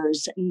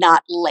rivers,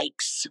 not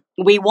lakes.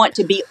 We want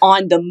to be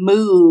on the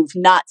move,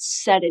 not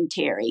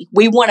sedentary.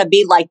 We want to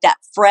be like that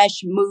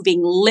fresh,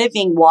 moving,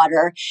 living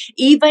water,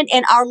 even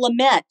in our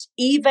lament,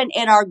 even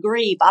in our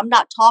grief. I'm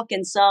not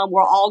talking some,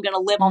 we're all going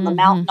to live on the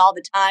mountain all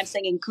the time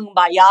singing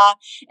Kumbaya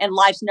and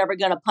life's never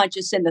going to punch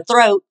us in the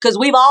throat, because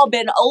we've all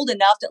been old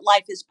enough that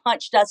life has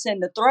punched us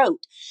in the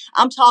throat.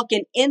 I'm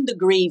talking in the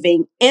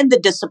grieving, in the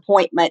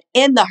disappointment,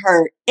 in the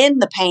hurt, in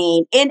the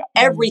pain, in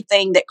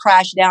everything that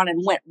crashed down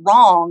and went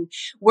wrong.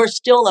 We're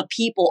still a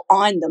people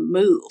on the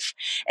move.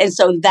 And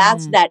so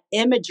that's that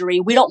imagery.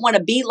 We don't want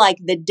to be like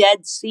the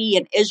Dead Sea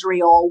in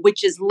Israel,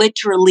 which is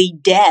literally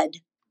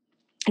dead.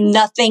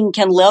 Nothing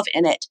can live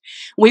in it.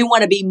 We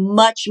want to be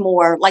much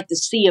more like the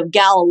Sea of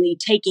Galilee,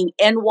 taking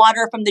in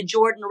water from the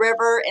Jordan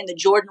River, and the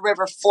Jordan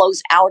River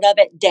flows out of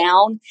it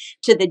down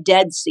to the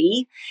Dead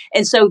Sea.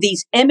 And so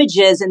these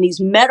images and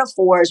these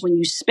metaphors, when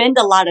you spend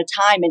a lot of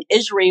time in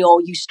Israel,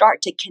 you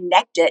start to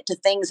connect it to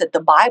things that the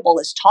Bible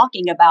is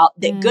talking about,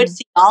 that good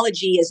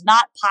theology is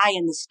not pie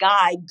in the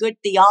sky. Good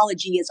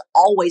theology is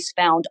always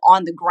found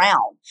on the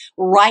ground,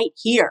 right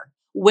here,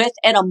 with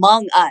and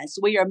among us.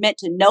 We are meant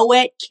to know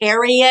it,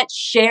 carry it,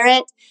 share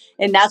it.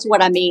 And that's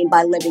what I mean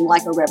by living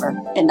like a river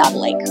and not a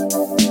lake.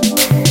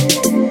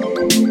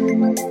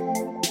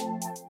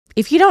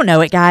 If you don't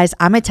know it, guys,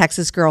 I'm a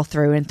Texas girl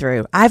through and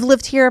through. I've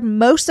lived here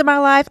most of my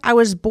life. I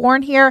was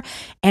born here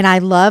and I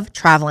love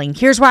traveling.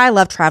 Here's why I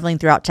love traveling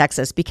throughout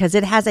Texas, because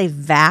it has a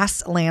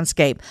vast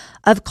landscape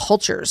of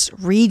cultures,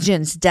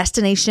 regions,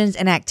 destinations,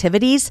 and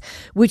activities,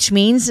 which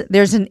means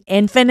there's an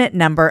infinite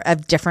number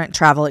of different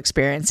travel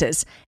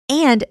experiences.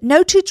 And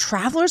no two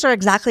travelers are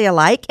exactly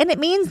alike, and it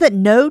means that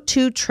no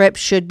two trips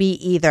should be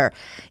either.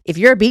 If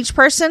you're a beach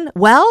person,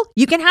 well,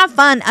 you can have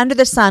fun under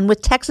the sun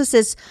with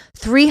Texas's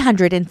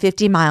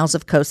 350 miles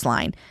of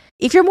coastline.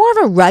 If you're more of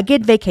a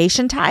rugged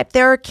vacation type,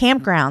 there are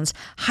campgrounds,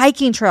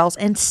 hiking trails,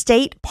 and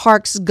state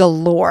parks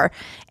galore.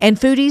 And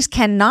foodies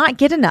cannot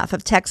get enough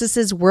of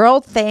Texas's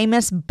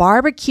world-famous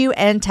barbecue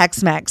and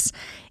Tex-Mex.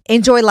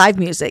 Enjoy live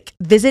music,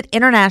 visit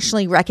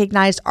internationally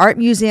recognized art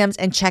museums,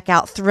 and check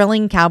out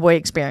thrilling cowboy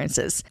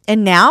experiences.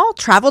 And now,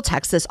 Travel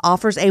Texas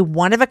offers a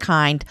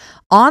one-of-a-kind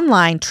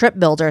online trip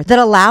builder that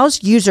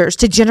allows users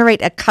to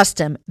generate a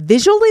custom,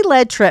 visually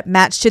led trip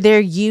matched to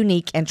their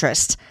unique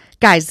interests.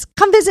 Guys,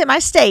 come visit my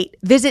state.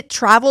 Visit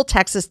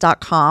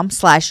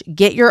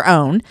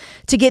traveltexas.com/getyourown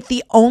to get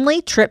the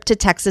only trip to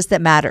Texas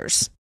that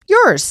matters.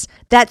 Yours.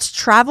 That's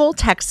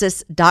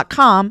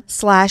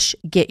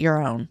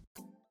traveltexas.com/getyourown.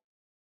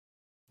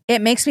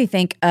 It makes me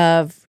think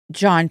of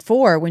John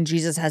 4 when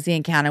Jesus has the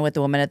encounter with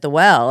the woman at the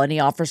well and he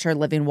offers her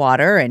living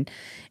water and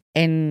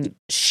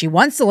she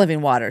wants the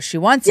living water. She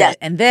wants it.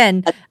 And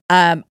then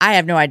I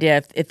have no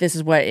idea if this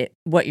is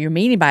what you're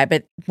meaning by it,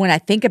 but when I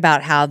think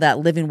about how that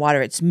living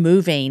water, it's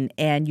moving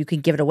and you can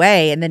give it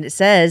away. And then it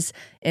says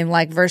in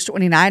like verse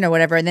 29 or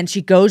whatever, and then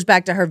she goes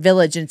back to her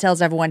village and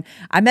tells everyone,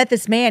 I met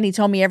this man, he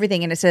told me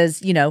everything. And it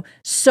says,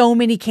 so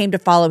many came to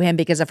follow him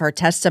because of her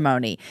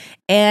testimony.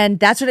 And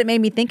that's what it made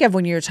me think of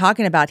when you were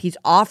talking about he's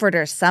offered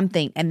her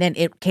something and then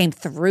it came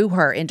through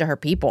her into her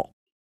people.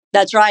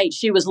 That's right.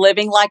 She was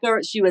living like a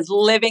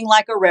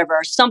river.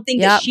 Something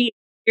that she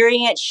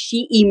experienced,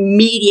 she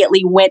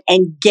immediately went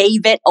and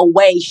gave it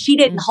away. She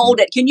didn't hold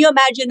it. Can you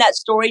imagine that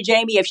story,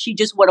 Jamie, if she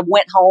just would have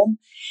went home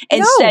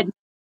and said,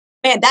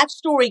 man, that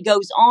story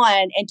goes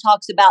on and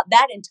talks about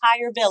that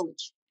entire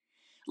village.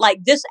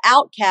 Like this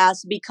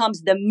outcast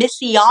becomes the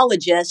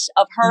missiologist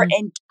of her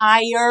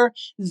entire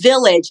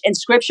village. And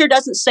scripture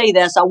doesn't say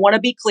this. I want to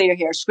be clear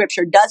here.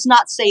 Scripture does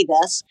not say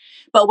this.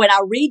 But when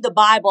I read the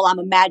Bible, I'm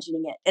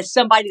imagining it as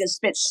somebody that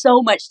spent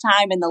so much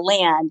time in the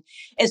land.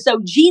 And so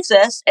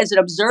Jesus, as an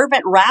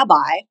observant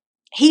rabbi,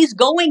 he's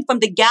going from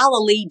the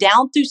Galilee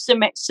down through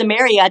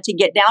Samaria to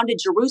get down to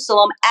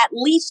Jerusalem at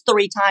least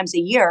 3 times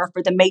a year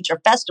for the major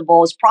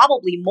festivals,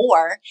 probably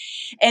more.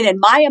 And in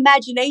my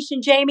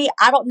imagination, Jamie,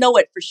 I don't know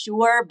it for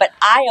sure, but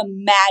I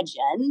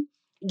imagine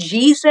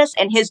Jesus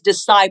and his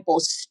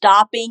disciples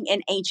stopping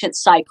in ancient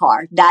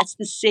Sychar. That's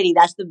the city,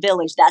 that's the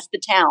village, that's the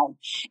town.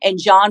 And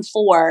John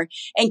 4.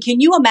 And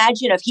can you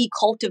imagine if he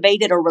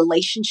cultivated a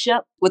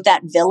relationship with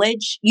that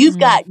village? You've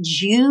got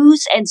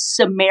Jews and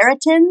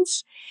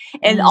Samaritans,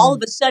 and all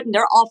of a sudden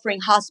they're offering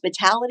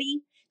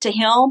hospitality to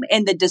him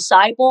and the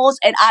disciples.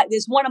 And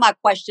there's one of my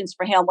questions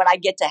for him when I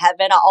get to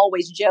heaven. I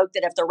always joke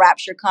that if the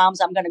rapture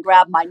comes, I'm going to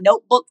grab my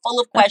notebook full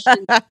of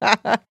questions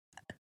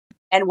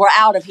and we're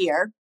out of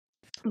here.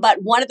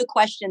 But one of the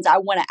questions I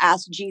want to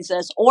ask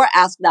Jesus or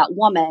ask that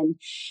woman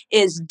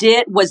is,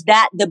 was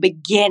that the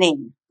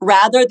beginning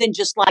rather than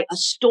just like a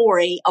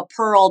story, a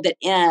pearl that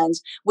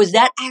ends? Was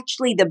that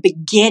actually the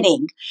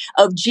beginning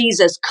of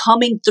Jesus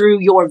coming through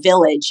your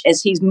village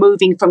as he's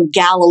moving from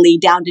Galilee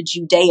down to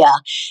Judea?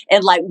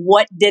 And like,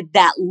 what did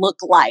that look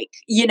like?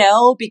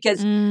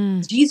 Because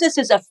Jesus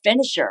is a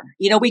finisher.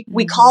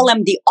 We call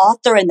him the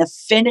author and the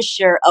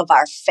finisher of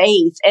our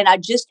faith. And I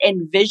just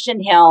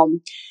envision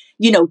him,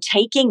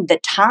 taking the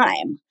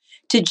time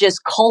to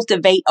just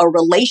cultivate a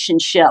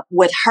relationship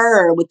with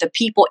her, with the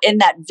people in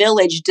that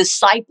village,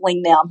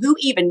 discipling them. Who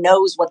even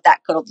knows what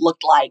that could have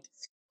looked like?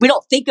 We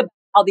don't think about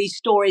how these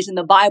stories in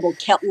the Bible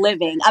kept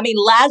living. I mean,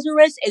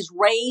 Lazarus is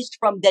raised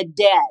from the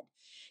dead.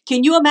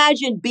 Can you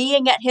imagine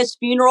being at his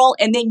funeral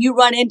and then you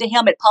run into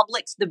him at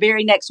Publix the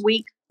very next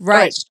week?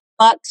 Right.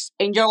 Starbucks,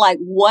 and you're like,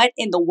 what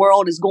in the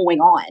world is going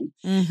on?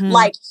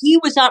 Like, he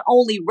was not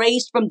only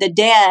raised from the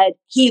dead,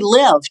 he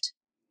lived.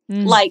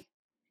 Like,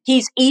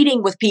 he's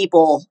eating with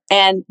people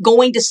and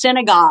going to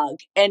synagogue,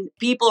 and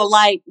people are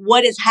like,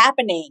 what is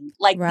happening?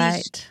 Like,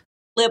 these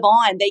live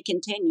on, they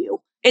continue.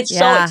 It's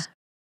it's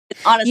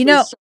honestly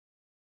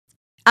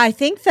I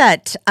think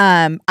that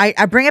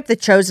I bring up The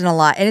Chosen a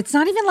lot, and it's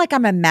not even like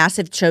I'm a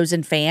massive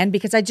Chosen fan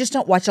because I just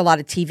don't watch a lot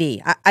of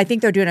TV. I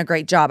think they're doing a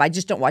great job. I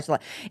just don't watch a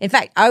lot. In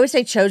fact, I always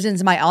say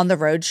Chosen's my on the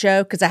road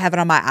show because I have it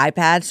on my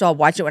iPad, so I'll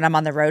watch it when I'm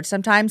on the road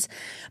sometimes.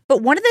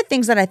 But one of the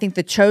things that I think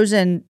The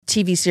Chosen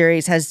TV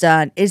series has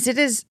done is it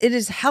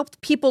has helped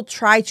people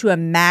try to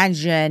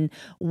imagine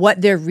what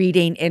they're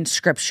reading in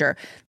Scripture.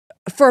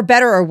 For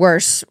better or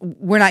worse,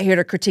 we're not here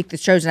to critique The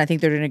Chosen. I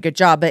think they're doing a good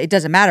job, but it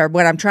doesn't matter.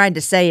 What I'm trying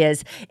to say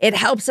is it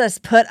helps us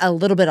put a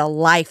little bit of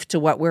life to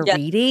what we're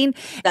reading.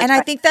 And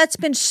I think that's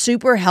been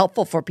super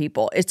helpful for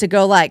people, is to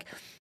go like,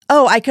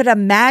 oh, I could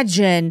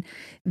imagine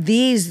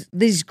these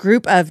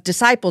group of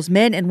disciples,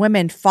 men and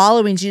women,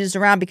 following Jesus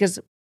around, because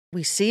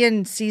we see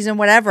in season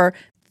whatever,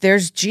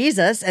 there's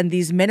Jesus and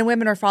these men and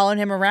women are following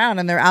him around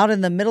and they're out in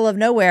the middle of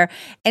nowhere.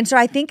 And so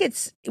I think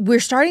we're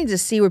starting to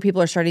see where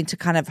people are starting to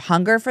kind of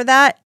hunger for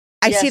that.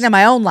 I see it in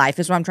my own life,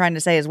 is what I'm trying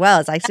to say as well.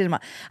 As I see it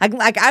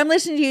I'm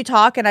listening to you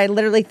talk, and I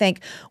literally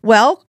think,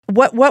 well,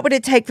 what would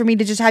it take for me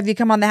to just have you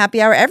come on the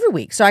happy hour every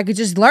week so I could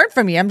just learn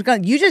from you?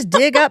 You just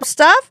dig up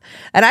stuff,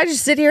 and I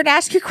just sit here and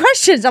ask you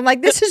questions. I'm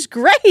like, this is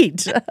great.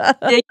 Digging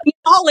and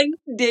hauling.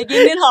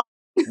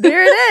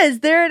 There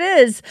it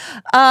is.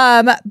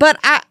 But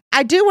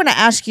I do want to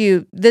ask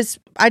you this.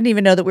 I didn't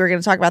even know that we were going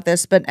to talk about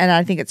this, and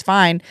I think it's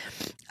fine.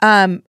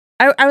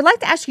 I would like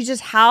to ask you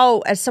just how,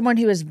 as someone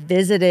who has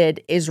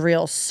visited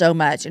Israel so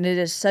much, and it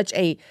is such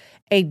a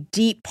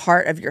deep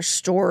part of your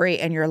story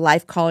and your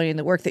life calling and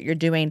the work that you're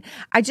doing,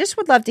 I just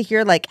would love to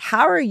hear, like,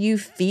 how are you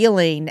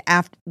feeling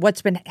after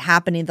what's been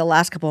happening the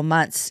last couple of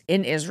months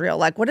in Israel?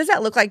 Like, what does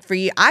that look like for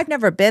you? I've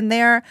never been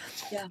there.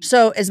 Yeah.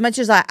 So as much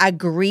as I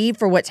grieve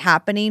for what's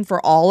happening for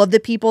all of the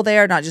people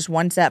there, not just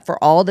one set, for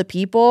all the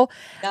people,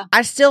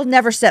 I still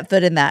never set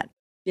foot in that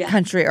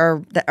country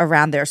or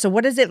around there. So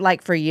what is it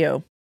like for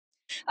you?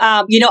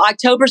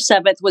 October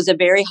 7th was a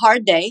very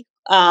hard day.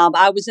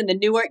 I was in the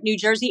Newark, New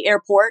Jersey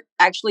airport,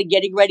 actually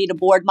getting ready to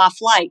board my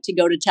flight to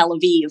go to Tel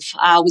Aviv.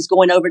 I was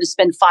going over to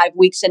spend 5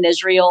 weeks in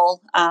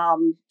Israel,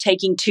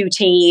 taking 2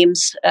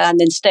 teams, and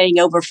then staying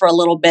over for a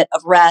little bit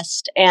of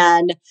rest.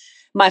 And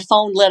my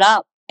phone lit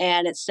up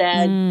and it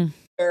said,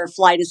 your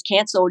flight is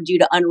canceled due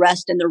to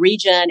unrest in the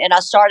region. And I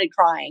started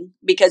crying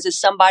because, as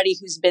somebody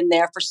who's been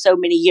there for so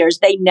many years,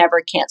 they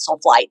never cancel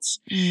flights.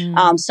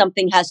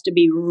 Something has to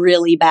be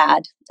really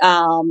bad.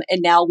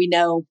 And now we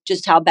know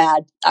just how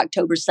bad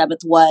October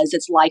 7th was.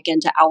 It's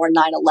likened to our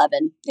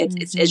 9/11.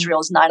 It's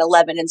Israel's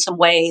 9/11 in some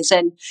ways.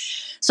 And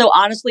so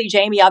honestly,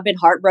 Jamie, I've been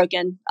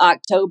heartbroken.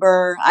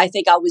 October, I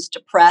think I was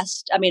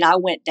depressed. I mean, I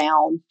went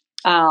down.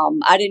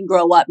 I didn't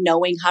grow up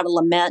knowing how to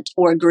lament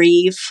or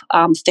grieve.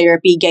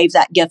 Therapy gave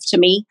that gift to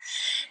me.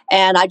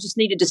 And I just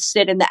needed to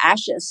sit in the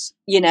ashes,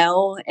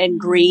 and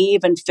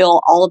grieve and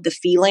feel all of the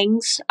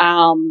feelings.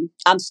 I'm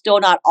still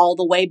not all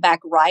the way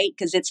back right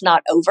because it's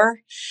not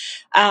over.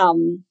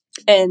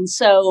 And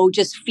so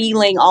just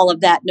feeling all of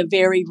that in a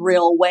very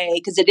real way,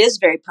 because it is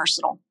very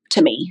personal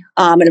to me,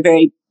 in a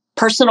very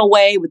personal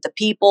way, with the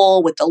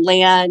people, with the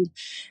land,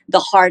 the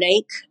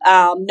heartache.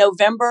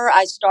 November,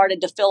 I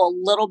started to feel a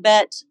little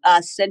bit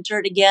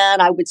centered again.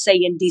 I would say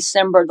in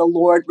December, the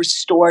Lord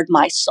restored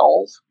my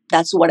soul.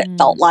 That's what it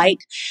felt like.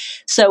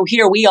 So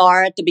here we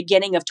are at the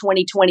beginning of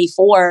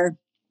 2024.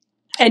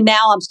 And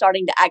now I'm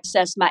starting to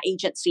access my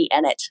agency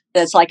in it.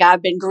 It's like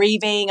I've been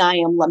grieving, I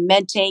am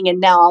lamenting, and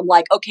now I'm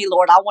like, okay,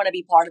 Lord, I want to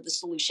be part of the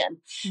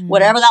solution.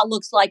 Whatever that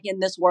looks like in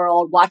this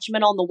world,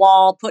 watchman on the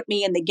wall, put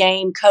me in the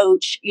game,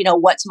 coach,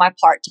 what's my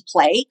part to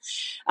play?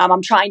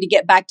 I'm trying to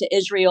get back to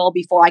Israel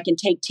before I can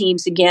take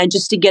teams again,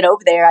 just to get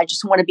over there. I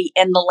just want to be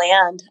in the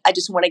land. I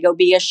just want to go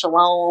be a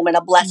shalom and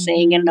a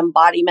blessing and an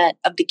embodiment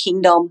of the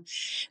kingdom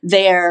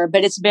there.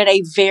 But it's been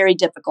a very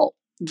difficult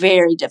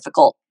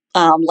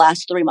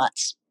last 3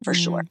 months. For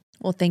sure.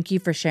 Well, thank you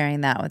for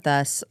sharing that with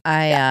us.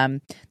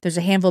 There's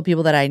a handful of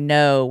people that I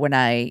know when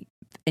I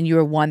and you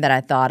were one that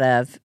I thought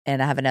of.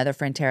 And I have another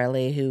friend, Tara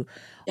Lee, who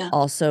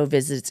also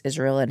visits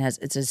Israel and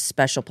it's a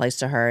special place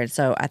to her. And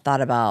so I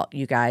thought about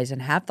you guys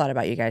and have thought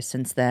about you guys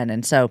since then.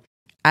 And so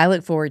I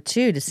look forward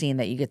too to seeing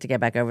that you get to get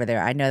back over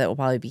there. I know that will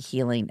probably be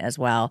healing as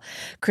well.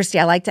 Kristi,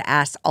 I like to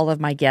ask all of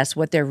my guests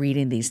what they're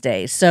reading these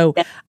days. So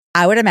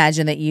I would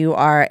imagine that you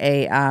are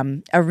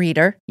a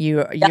reader.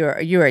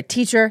 You're a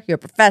teacher. You're a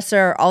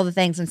professor. All the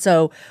things. And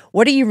so,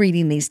 what are you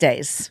reading these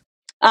days?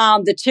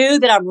 The two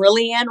that I'm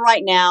really in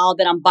right now,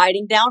 that I'm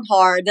biting down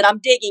hard, that I'm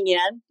digging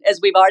in, as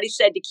we've already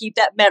said, to keep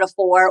that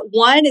metaphor.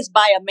 One is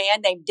by a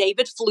man named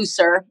David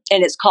Flusser,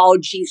 and it's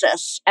called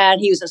Jesus.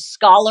 And he was a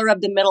scholar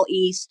of the Middle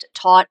East,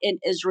 taught in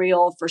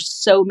Israel for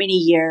so many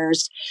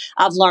years.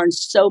 I've learned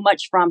so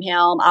much from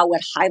him. I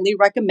would highly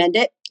recommend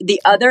it.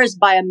 The other is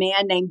by a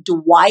man named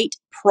Dwight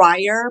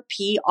Pryor,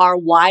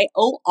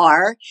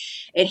 Pryor,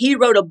 and he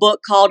wrote a book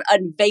called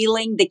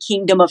Unveiling the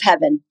Kingdom of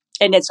Heaven.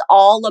 And it's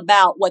all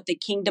about what the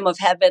kingdom of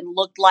heaven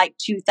looked like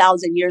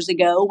 2,000 years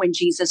ago when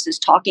Jesus is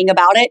talking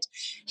about it.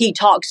 He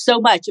talks so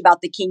much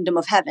about the kingdom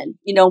of heaven.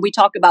 You know, we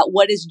talk about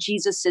what is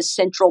Jesus's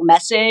central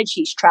message.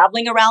 He's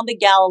traveling around the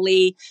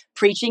Galilee,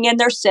 preaching in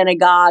their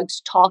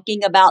synagogues,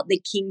 talking about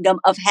the kingdom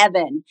of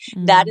heaven.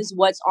 Mm. That is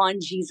what's on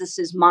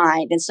Jesus's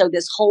mind. And so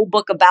this whole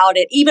book about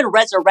it, even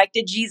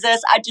resurrected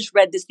Jesus. I just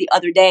read this the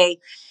other day,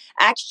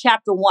 Acts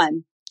chapter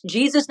 1.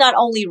 Jesus not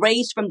only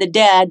raised from the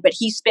dead, but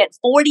he spent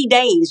 40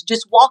 days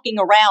just walking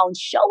around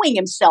showing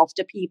himself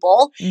to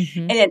people.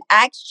 Mm-hmm. And in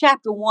Acts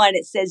chapter 1,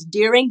 it says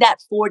during that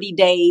 40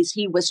 days,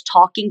 he was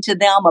talking to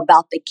them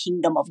about the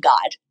kingdom of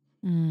God.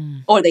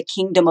 Or the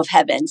kingdom of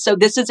heaven. So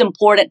this is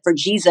important for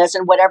Jesus,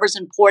 and whatever's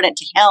important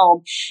to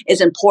him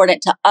is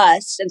important to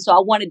us. And so I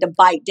wanted to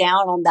bite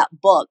down on that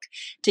book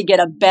to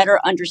get a better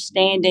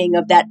understanding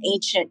of that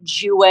ancient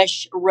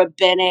Jewish,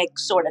 rabbinic,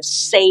 sort of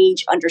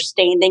sage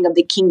understanding of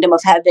the kingdom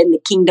of heaven,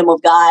 the kingdom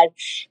of God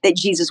that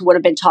Jesus would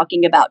have been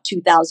talking about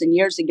 2,000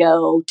 years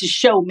ago, to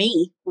show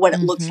me what it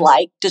looks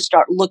like to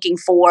start looking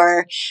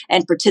for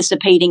and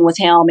participating with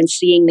him and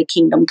seeing the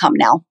kingdom come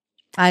now.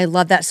 I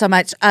love that so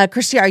much.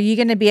 Kristi, are you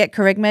going to be at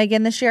Kerygma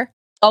again this year?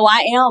 Oh, I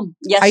am.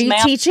 Yes, Are you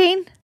ma'am.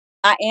 teaching?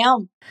 I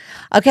am.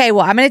 Okay,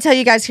 well, I'm going to tell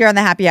you guys here on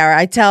the happy hour.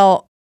 I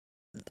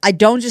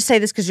don't just say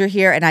this because you're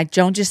here, and I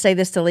don't just say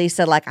this to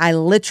Lisa. Like, I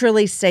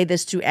literally say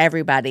this to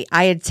everybody.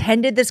 I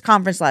attended this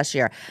conference last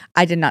year.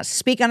 I did not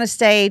speak on a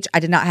stage. I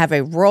did not have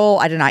a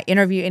role. I did not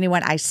interview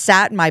anyone. I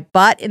sat my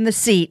butt in the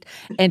seat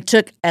and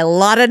took a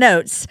lot of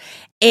notes.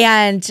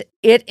 And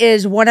it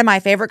is one of my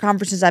favorite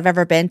conferences I've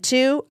ever been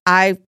to.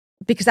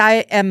 Because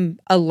I am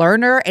a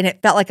learner, and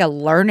it felt like a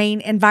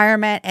learning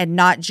environment and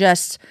not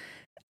just,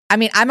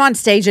 I'm on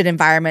stage at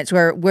environments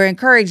where we're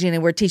encouraging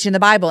and we're teaching the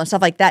Bible and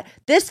stuff like that.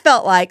 This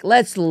felt like,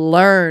 let's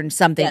learn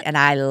something. Yes. And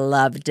I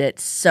loved it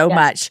so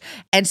much.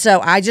 And so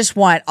I just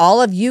want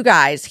all of you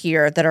guys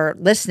here that are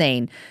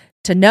listening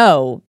to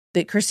know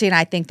that Kristi and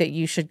I think that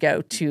you should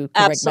go to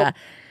Kerygma.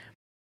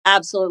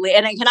 Absolutely.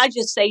 And can I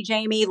just say,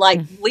 Jamie,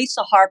 like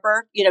Lisa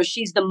Harper,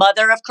 she's the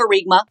mother of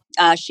Kerygma.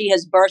 She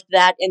has birthed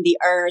that in the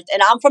earth.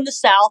 And I'm from the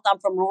South. I'm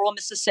from rural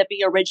Mississippi,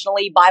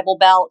 originally Bible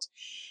Belt.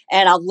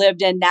 And I've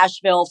lived in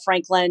Nashville,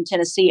 Franklin,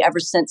 Tennessee ever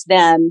since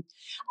then.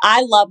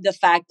 I love the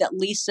fact that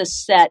Lisa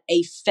set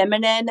a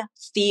feminine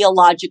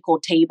theological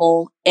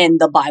table in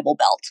the Bible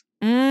Belt.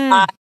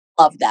 I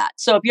love that.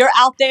 So if you're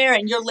out there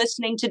and you're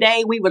listening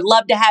today, we would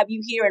love to have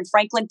you here in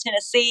Franklin,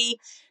 Tennessee.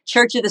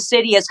 Church of the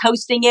City is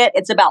hosting it.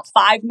 It's about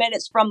 5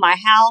 minutes from my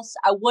house.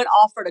 I would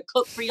offer to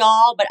cook for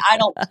y'all, but I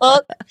don't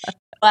cook.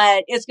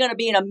 But it's going to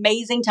be an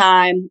amazing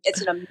time.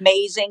 It's an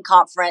amazing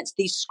conference.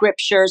 These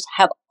scriptures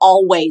have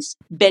always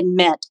been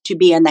meant to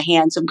be in the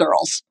hands of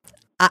girls.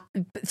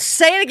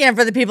 Say it again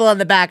for the people in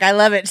the back. I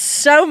love it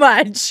so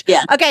much.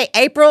 Yeah. Okay,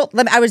 April.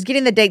 I was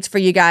getting the dates for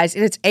you guys.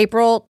 It's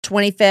April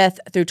 25th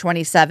through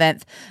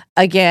 27th.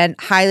 Again,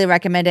 highly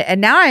recommend it. And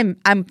now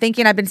I'm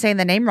thinking I've been saying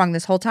the name wrong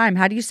this whole time.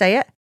 How do you say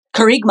it?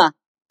 Kerygma.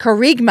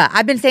 Kerygma.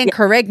 I've been saying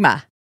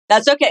Kerygma.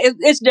 That's okay.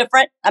 It's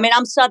different.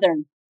 I'm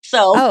Southern.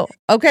 So. Oh,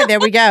 okay. There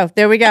we go.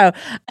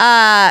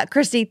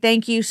 Kristi,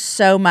 thank you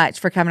so much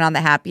for coming on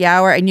the happy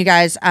hour. And you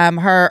guys,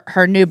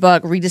 her new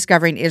book,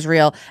 Rediscovering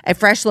Israel, a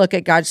fresh look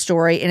at God's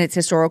story in its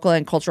historical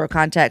and cultural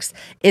context,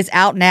 is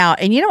out now.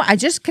 And I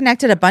just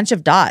connected a bunch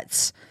of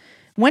dots.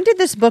 When did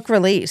this book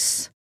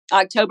release?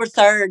 October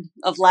 3rd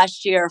of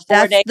last year. 4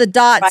 That's days. The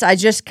dots I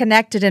just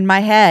connected in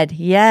my head.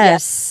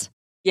 Yes.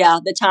 Yeah,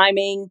 the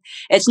timing,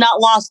 it's not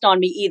lost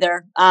on me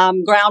either.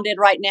 I'm grounded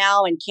right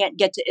now and can't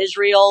get to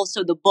Israel.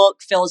 So the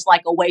book feels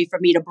like a way for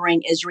me to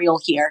bring Israel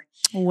here.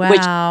 Wow.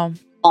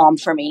 Which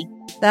is for me.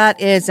 That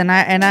is. And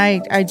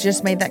I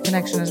just made that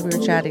connection as we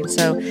were chatting.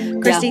 So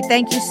Kristi,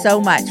 thank you so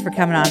much for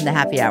coming on the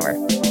happy hour.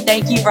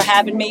 Thank you for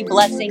having me.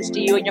 Blessings to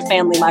you and your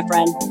family, my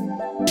friend.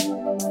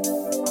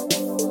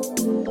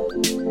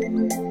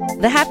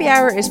 The Happy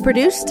Hour is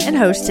produced and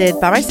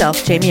hosted by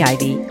myself, Jamie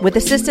Ivey, with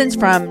assistance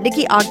from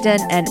Nikki Ogden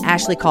and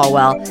Ashley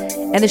Caldwell,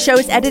 and the show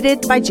is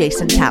edited by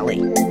Jason Talley.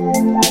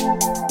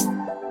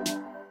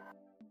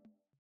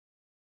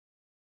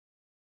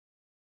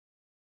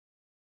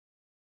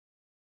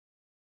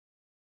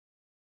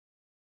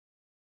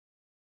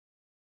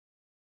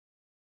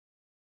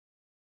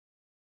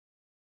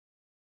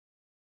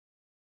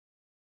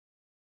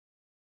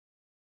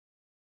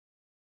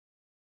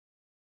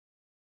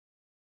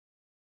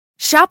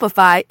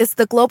 Shopify is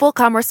the global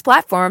commerce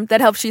platform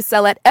that helps you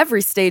sell at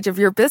every stage of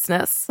your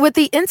business. With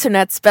the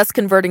internet's best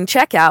converting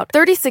checkout,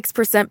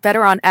 36%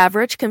 better on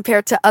average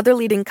compared to other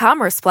leading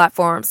commerce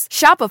platforms,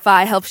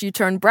 Shopify helps you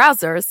turn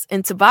browsers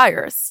into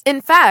buyers.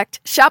 In fact,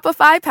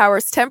 Shopify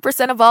powers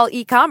 10% of all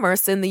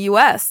e-commerce in the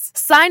U.S.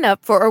 Sign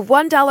up for a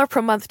 $1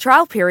 per month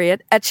trial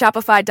period at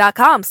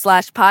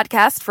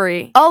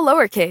shopify.com/podcastfree. All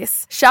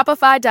lowercase,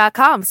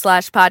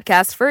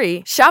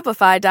 shopify.com/podcastfree,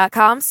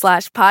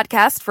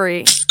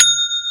 shopify.com/podcastfree.